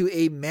subject to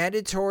a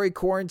mandatory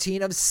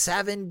quarantine of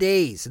 7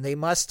 days, and they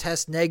must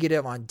test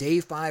negative on day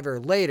 5 or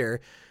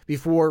later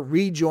before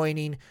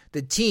rejoining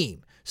the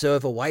team. So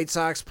if a White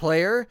Sox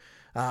player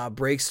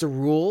breaks the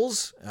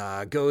rules,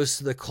 goes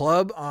to the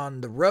club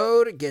on the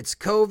road, gets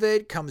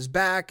COVID, comes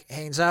back,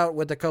 hangs out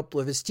with a couple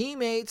of his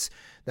teammates,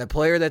 the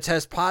player that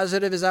tests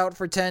positive is out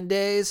for 10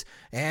 days,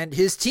 and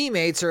his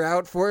teammates are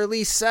out for at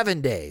least 7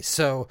 days.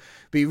 So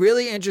be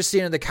really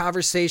interesting in the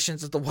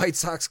conversations that the White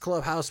Sox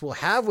clubhouse will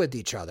have with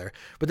each other.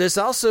 But this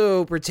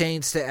also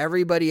pertains to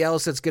everybody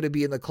else that's going to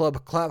be in the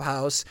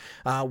clubhouse.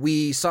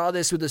 We saw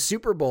this with the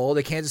Super Bowl.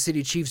 The Kansas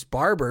City Chiefs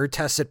barber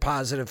tested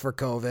positive for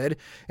COVID,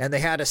 and they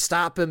had to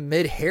stop him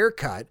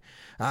mid-haircut.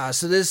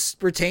 So this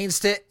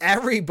pertains to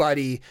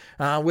everybody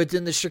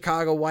within the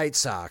Chicago White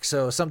Sox.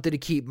 So something to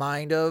keep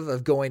mind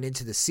of going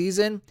into the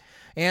season.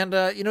 And,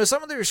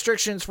 some of the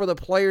restrictions for the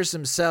players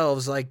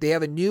themselves, like they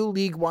have a new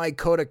league-wide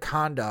code of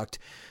conduct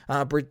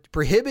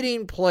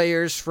prohibiting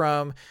players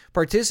from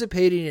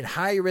participating in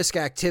high-risk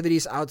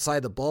activities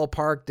outside the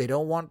ballpark. They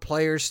don't want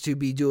players to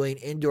be doing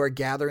indoor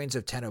gatherings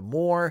of 10 or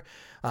more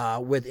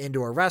with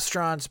indoor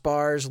restaurants,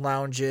 bars,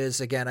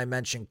 lounges. Again, I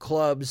mentioned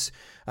clubs,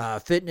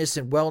 fitness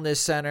and wellness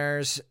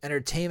centers,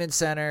 entertainment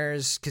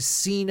centers,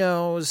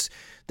 casinos.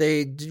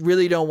 They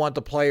really don't want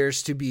the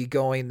players to be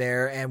going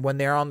there. And when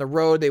they're on the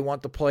road, they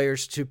want the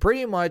players to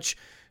pretty much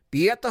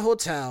be at the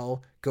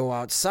hotel, go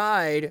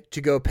outside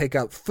to go pick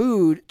up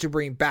food to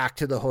bring back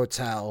to the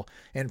hotel,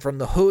 and from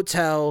the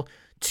hotel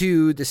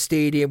to the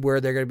stadium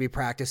where they're going to be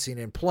practicing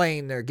and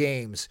playing their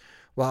games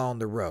while on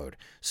the road.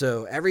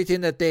 So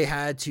everything that they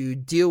had to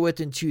deal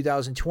with in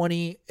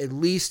 2020, at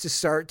least to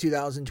start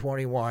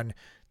 2021,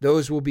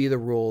 those will be the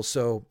rules.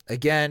 So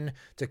again,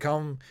 to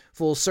come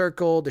full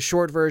circle, the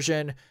short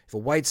version, if a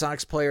White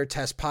Sox player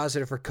tests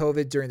positive for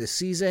COVID during the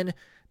season,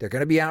 they're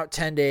going to be out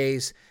 10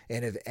 days.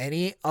 And if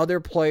any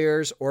other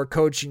players or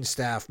coaching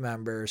staff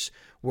members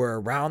were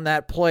around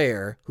that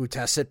player who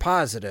tested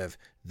positive,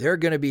 they're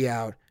going to be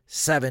out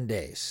 7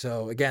 days.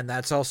 So again,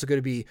 that's also going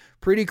to be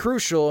pretty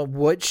crucial in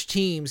which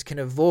teams can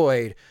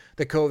avoid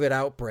the COVID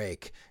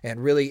outbreak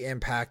and really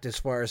impact as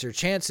far as their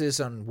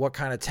chances on what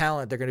kind of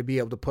talent they're going to be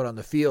able to put on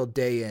the field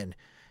day in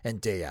and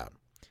day out.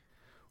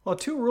 Well,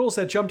 two rules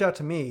that jumped out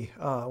to me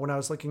when I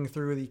was looking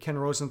through the Ken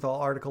Rosenthal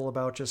article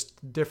about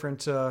just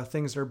different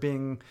things that are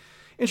being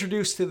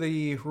introduced to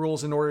the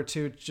rules in order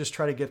to just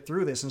try to get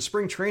through this. In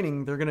spring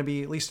training, they're going to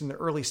be, at least in the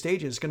early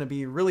stages, going to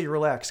be really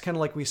relaxed, kind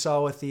of like we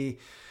saw with the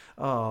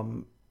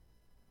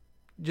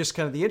just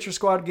kind of the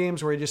intra-squad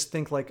games where you just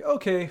think like,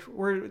 okay,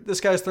 this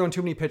guy's throwing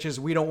too many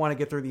pitches. We don't want to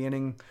get through the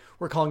inning.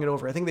 We're calling it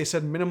over. I think they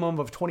said minimum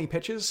of 20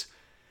 pitches.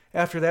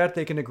 After that,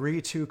 they can agree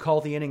to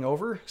call the inning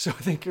over. So I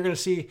think you're going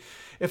to see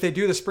if they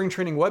do the spring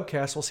training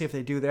webcast, we'll see if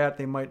they do that.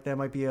 That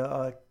might be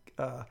a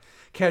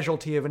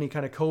casualty of any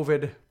kind of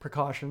COVID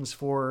precautions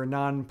for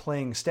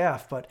non-playing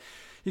staff. But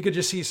you could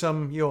just see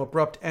some,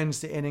 abrupt ends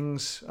to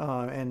innings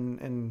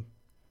and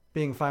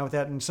being fine with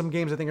that. And some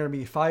games I think are going to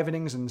be 5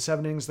 innings and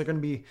 7 innings. They're going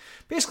to be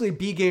basically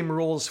B game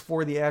rules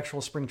for the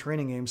actual spring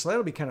training game. So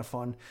that'll be kind of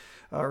fun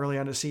early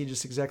on to see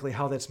just exactly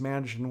how that's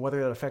managed and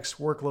whether that affects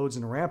workloads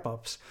and ramp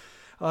ups.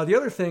 The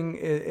other thing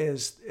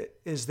is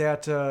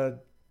that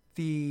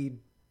the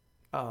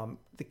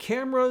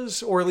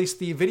cameras, or at least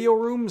the video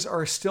rooms,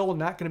 are still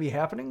not going to be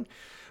happening,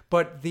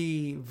 but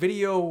the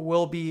video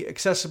will be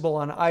accessible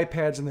on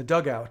iPads in the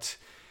dugout.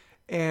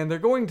 And they're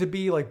going to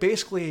be like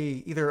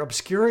basically either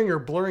obscuring or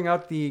blurring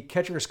out the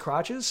catcher's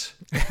crotches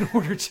in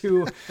order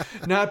to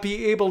not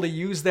be able to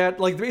use that.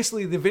 Like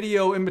basically the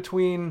video in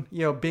between,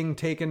 being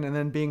taken and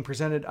then being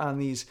presented on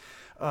these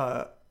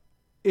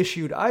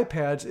issued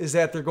iPads is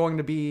that they're going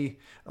to be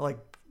like,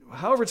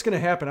 however it's going to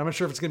happen. I'm not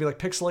sure if it's going to be like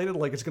pixelated,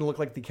 like it's going to look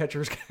like the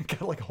catcher's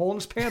got like a hole in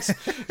his pants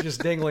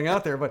just dangling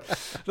out there. But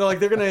they're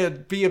going to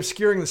be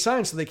obscuring the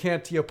sign so they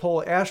can't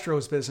pull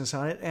Astros business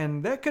on it.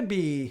 And that could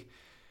be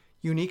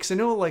unique. Because I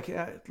know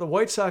the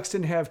White Sox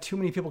didn't have too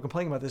many people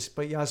complaining about this,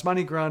 but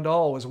Yasmani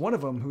Grandal was one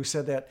of them who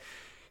said that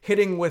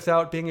hitting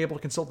without being able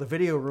to consult the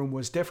video room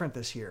was different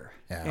this year.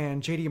 Yeah.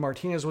 And JD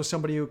Martinez was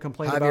somebody who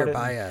complained about it.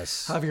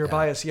 Javier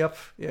Baez. Yep.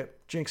 Yeah.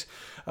 Jinx.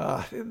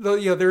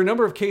 There are a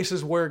number of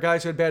cases where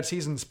guys who had bad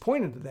seasons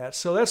pointed to that.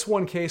 So that's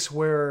one case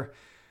where,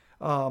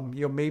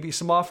 maybe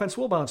some offense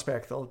will bounce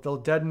back.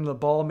 They'll deaden the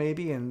ball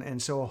maybe. And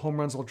so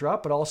home runs will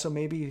drop, but also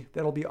maybe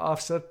that'll be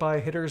offset by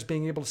hitters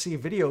being able to see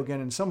video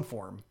again in some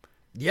form.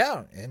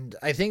 Yeah. And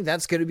I think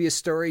that's going to be a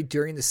story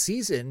during the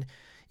season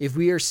if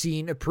we are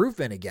seeing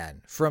improvement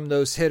again from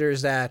those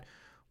hitters that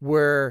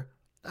were,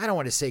 I don't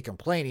want to say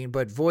complaining,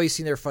 but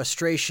voicing their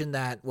frustration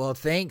that, well,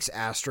 thanks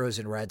Astros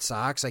and Red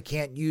Sox, I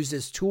can't use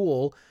this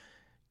tool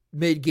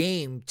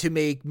mid-game to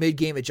make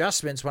mid-game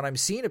adjustments when I'm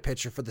seeing a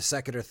pitcher for the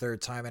second or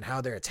third time and how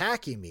they're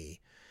attacking me.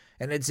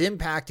 And it's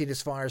impacting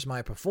as far as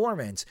my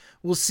performance.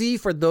 We'll see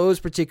for those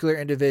particular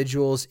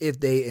individuals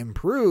if they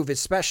improve,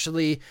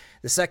 especially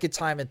the second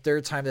time and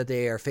third time that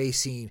they are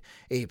facing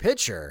a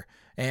pitcher.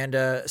 And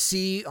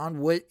see on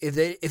what if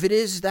it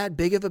is that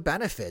big of a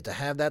benefit to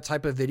have that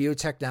type of video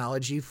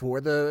technology for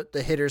the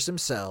hitters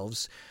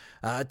themselves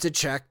to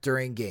check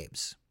during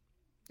games.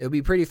 It'll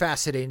be pretty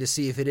fascinating to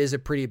see if it is a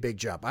pretty big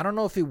jump. I don't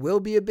know if it will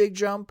be a big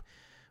jump,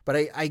 but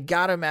I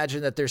gotta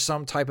imagine that there's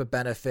some type of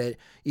benefit,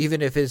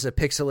 even if it's a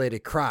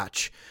pixelated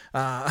crotch,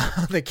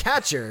 the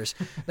catchers,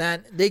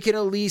 that they can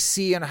at least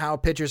see on how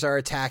pitchers are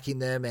attacking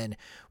them and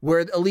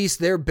where at least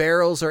their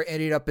barrels are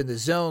ending up in the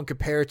zone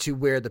compared to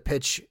where the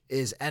pitch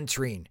is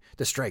entering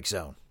the strike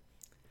zone.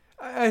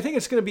 I think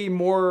it's going to be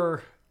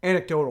more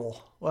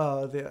anecdotal.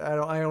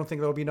 I don't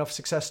think there'll be enough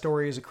success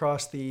stories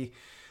across the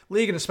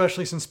league, and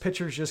especially since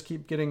pitchers just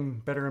keep getting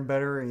better and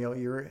better.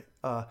 Your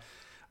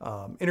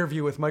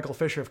interview with Michael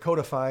Fisher of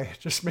Codify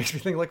just makes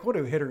me think, like,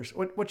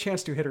 what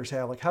chance do hitters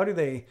have? Like, how do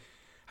they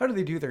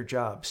do their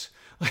jobs?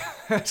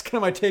 That's kind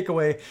of my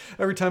takeaway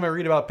every time I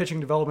read about pitching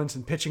developments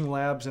and pitching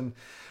labs and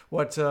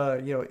what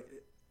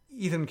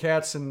Ethan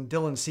Katz and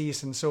Dylan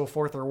Cease and so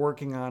forth are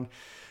working on.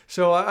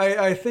 So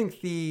I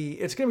think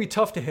it's going to be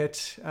tough to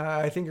hit.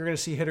 I think you're going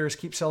to see hitters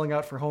keep selling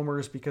out for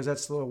homers because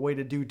that's the way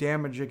to do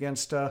damage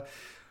against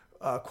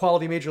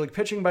quality major league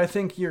pitching. But I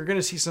think you're going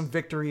to see some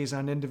victories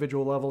on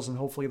individual levels, and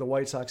hopefully the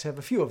White Sox have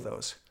a few of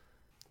those.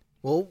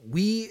 Well,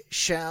 we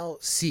shall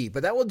see.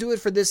 But that will do it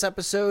for this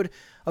episode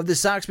of the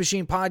Sox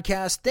Machine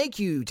Podcast. Thank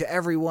you to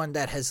everyone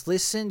that has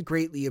listened.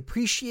 Greatly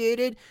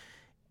appreciated.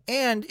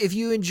 And if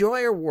you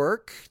enjoy our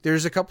work,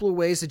 there's a couple of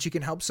ways that you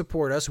can help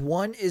support us.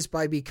 One is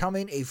by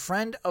becoming a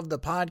friend of the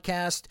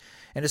podcast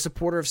and a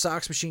supporter of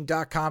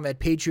SoxMachine.com at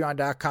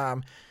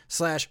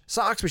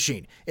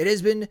patreon.com/SoxMachine. It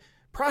has been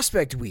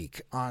Prospect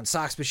Week on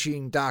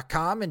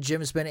SoxMachine.com, and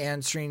Jim's been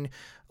answering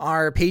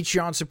our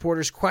Patreon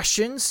supporters'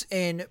 questions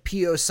in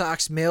P.O.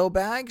 Sox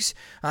mailbags,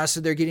 so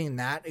they're getting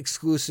that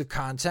exclusive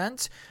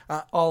content.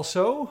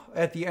 Also,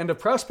 at the end of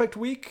Prospect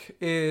Week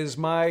is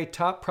my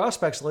top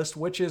prospects list,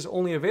 which is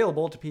only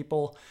available to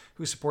people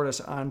who support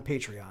us on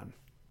Patreon.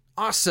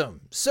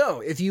 Awesome.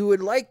 So if you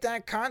would like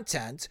that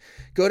content,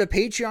 go to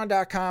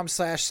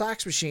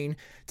patreon.com/SoxMachine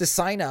to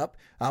sign up.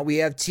 We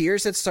have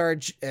tiers that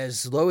start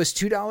as low as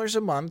 $2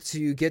 a month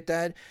to get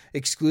that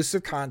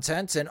exclusive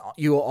content. And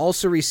you will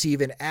also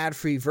receive an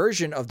ad-free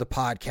version of the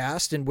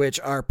podcast in which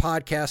our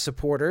podcast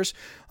supporters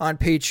on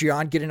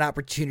Patreon get an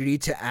opportunity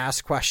to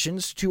ask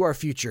questions to our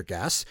future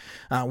guests,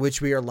 which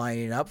we are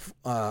lining up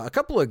a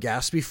couple of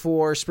guests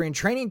before spring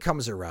training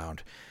comes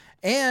around.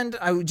 And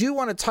I do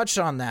want to touch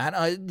on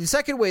that. The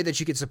second way that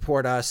you can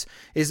support us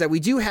is that we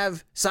do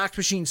have Sox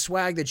Machine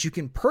swag that you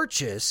can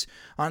purchase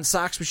on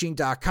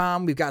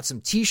SoxMachine.com. We've got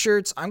some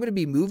t-shirts. I'm going to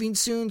be moving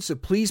soon, so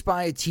please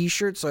buy a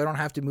t-shirt so I don't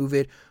have to move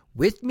it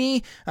with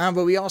me.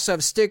 But we also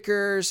have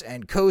stickers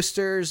and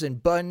coasters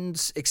and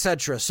buttons,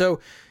 etc.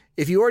 So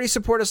if you already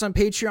support us on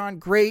Patreon,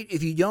 great.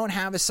 If you don't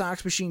have a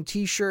Sox Machine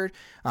t-shirt,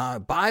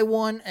 buy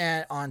one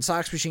on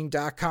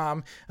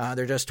SoxMachine.com.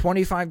 They're just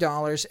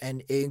 $25,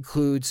 and it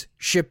includes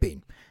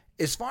shipping.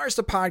 As far as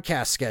the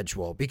podcast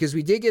schedule, because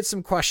we did get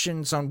some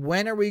questions on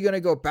when are we going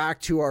to go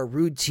back to our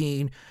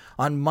routine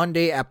on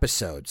Monday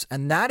episodes,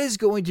 and that is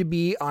going to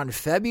be on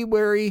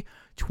February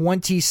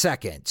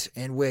 22nd,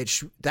 in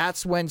which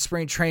that's when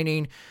spring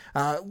training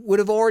would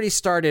have already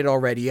started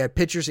already. You had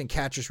pitchers and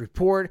catchers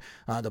report.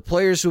 The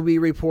players will be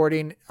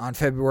reporting on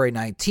February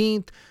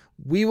 19th.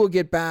 We will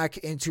get back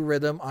into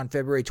rhythm on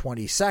February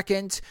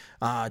 22nd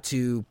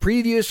to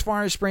preview as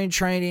far as spring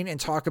training and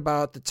talk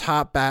about the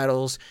top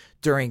battles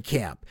during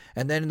camp.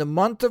 And then in the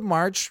month of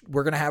March,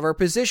 we're going to have our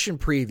position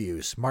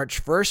previews.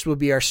 March 1st will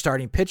be our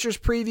starting pitchers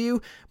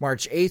preview.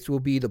 March 8th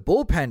will be the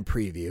bullpen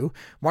preview.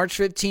 March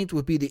 15th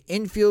will be the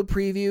infield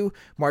preview.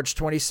 March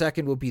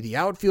 22nd will be the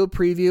outfield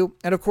preview.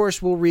 And of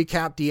course, we'll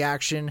recap the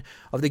action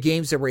of the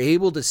games that we're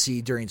able to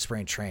see during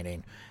spring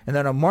training. And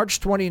then on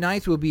March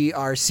 29th will be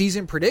our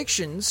season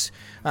predictions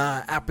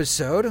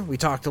episode. We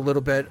talked a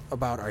little bit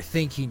about our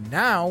thinking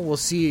now. We'll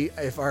see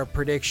if our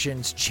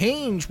predictions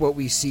change what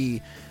we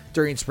see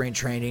during spring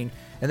training.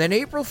 And then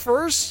April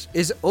 1st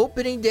is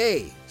opening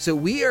day. So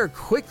we are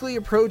quickly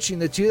approaching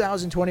the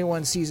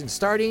 2021 season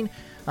starting,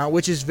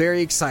 which is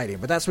very exciting.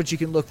 But that's what you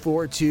can look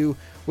forward to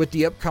with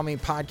the upcoming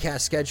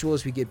podcast schedule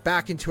as we get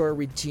back into our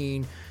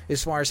routine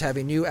as far as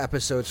having new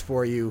episodes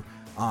for you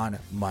on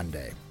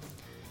Monday.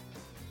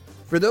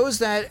 For those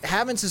that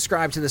haven't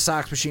subscribed to the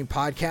Sox Machine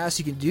podcast,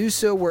 you can do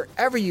so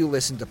wherever you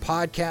listen to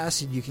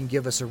podcasts, and you can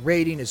give us a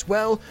rating as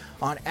well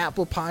on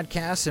Apple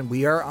Podcasts, and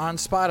we are on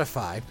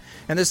Spotify.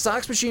 And the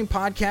Sox Machine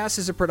podcast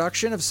is a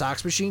production of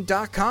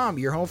SoxMachine.com,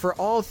 your home for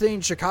all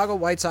things Chicago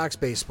White Sox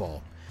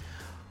baseball.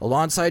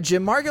 Alongside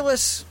Jim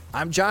Margulis,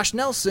 I'm Josh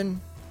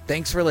Nelson.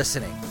 Thanks for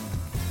listening.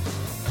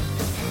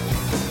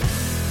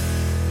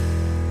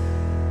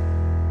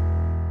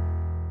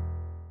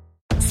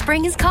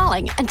 Spring is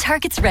calling, and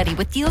Target's ready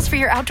with deals for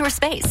your outdoor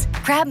space.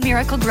 Grab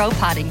Miracle Grow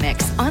Potting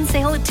Mix, on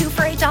sale at 2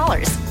 for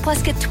 $8.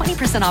 Plus, get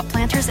 20% off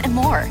planters and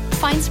more.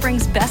 Find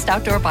spring's best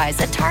outdoor buys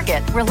at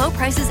Target, where low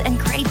prices and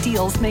great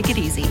deals make it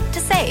easy to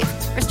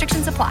save.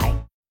 Restrictions apply.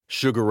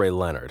 Sugar Ray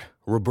Leonard,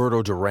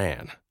 Roberto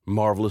Duran,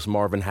 Marvelous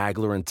Marvin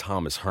Hagler, and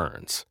Thomas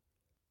Hearns.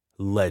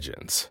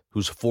 Legends,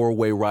 whose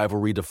four-way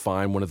rivalry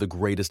defined one of the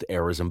greatest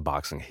eras in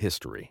boxing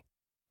history.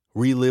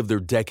 Relive their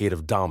decade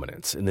of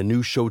dominance in the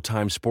new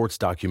Showtime sports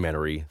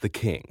documentary, The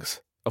Kings,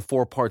 a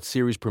 4-part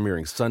series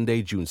premiering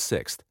Sunday, June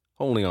 6th,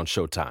 only on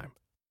Showtime.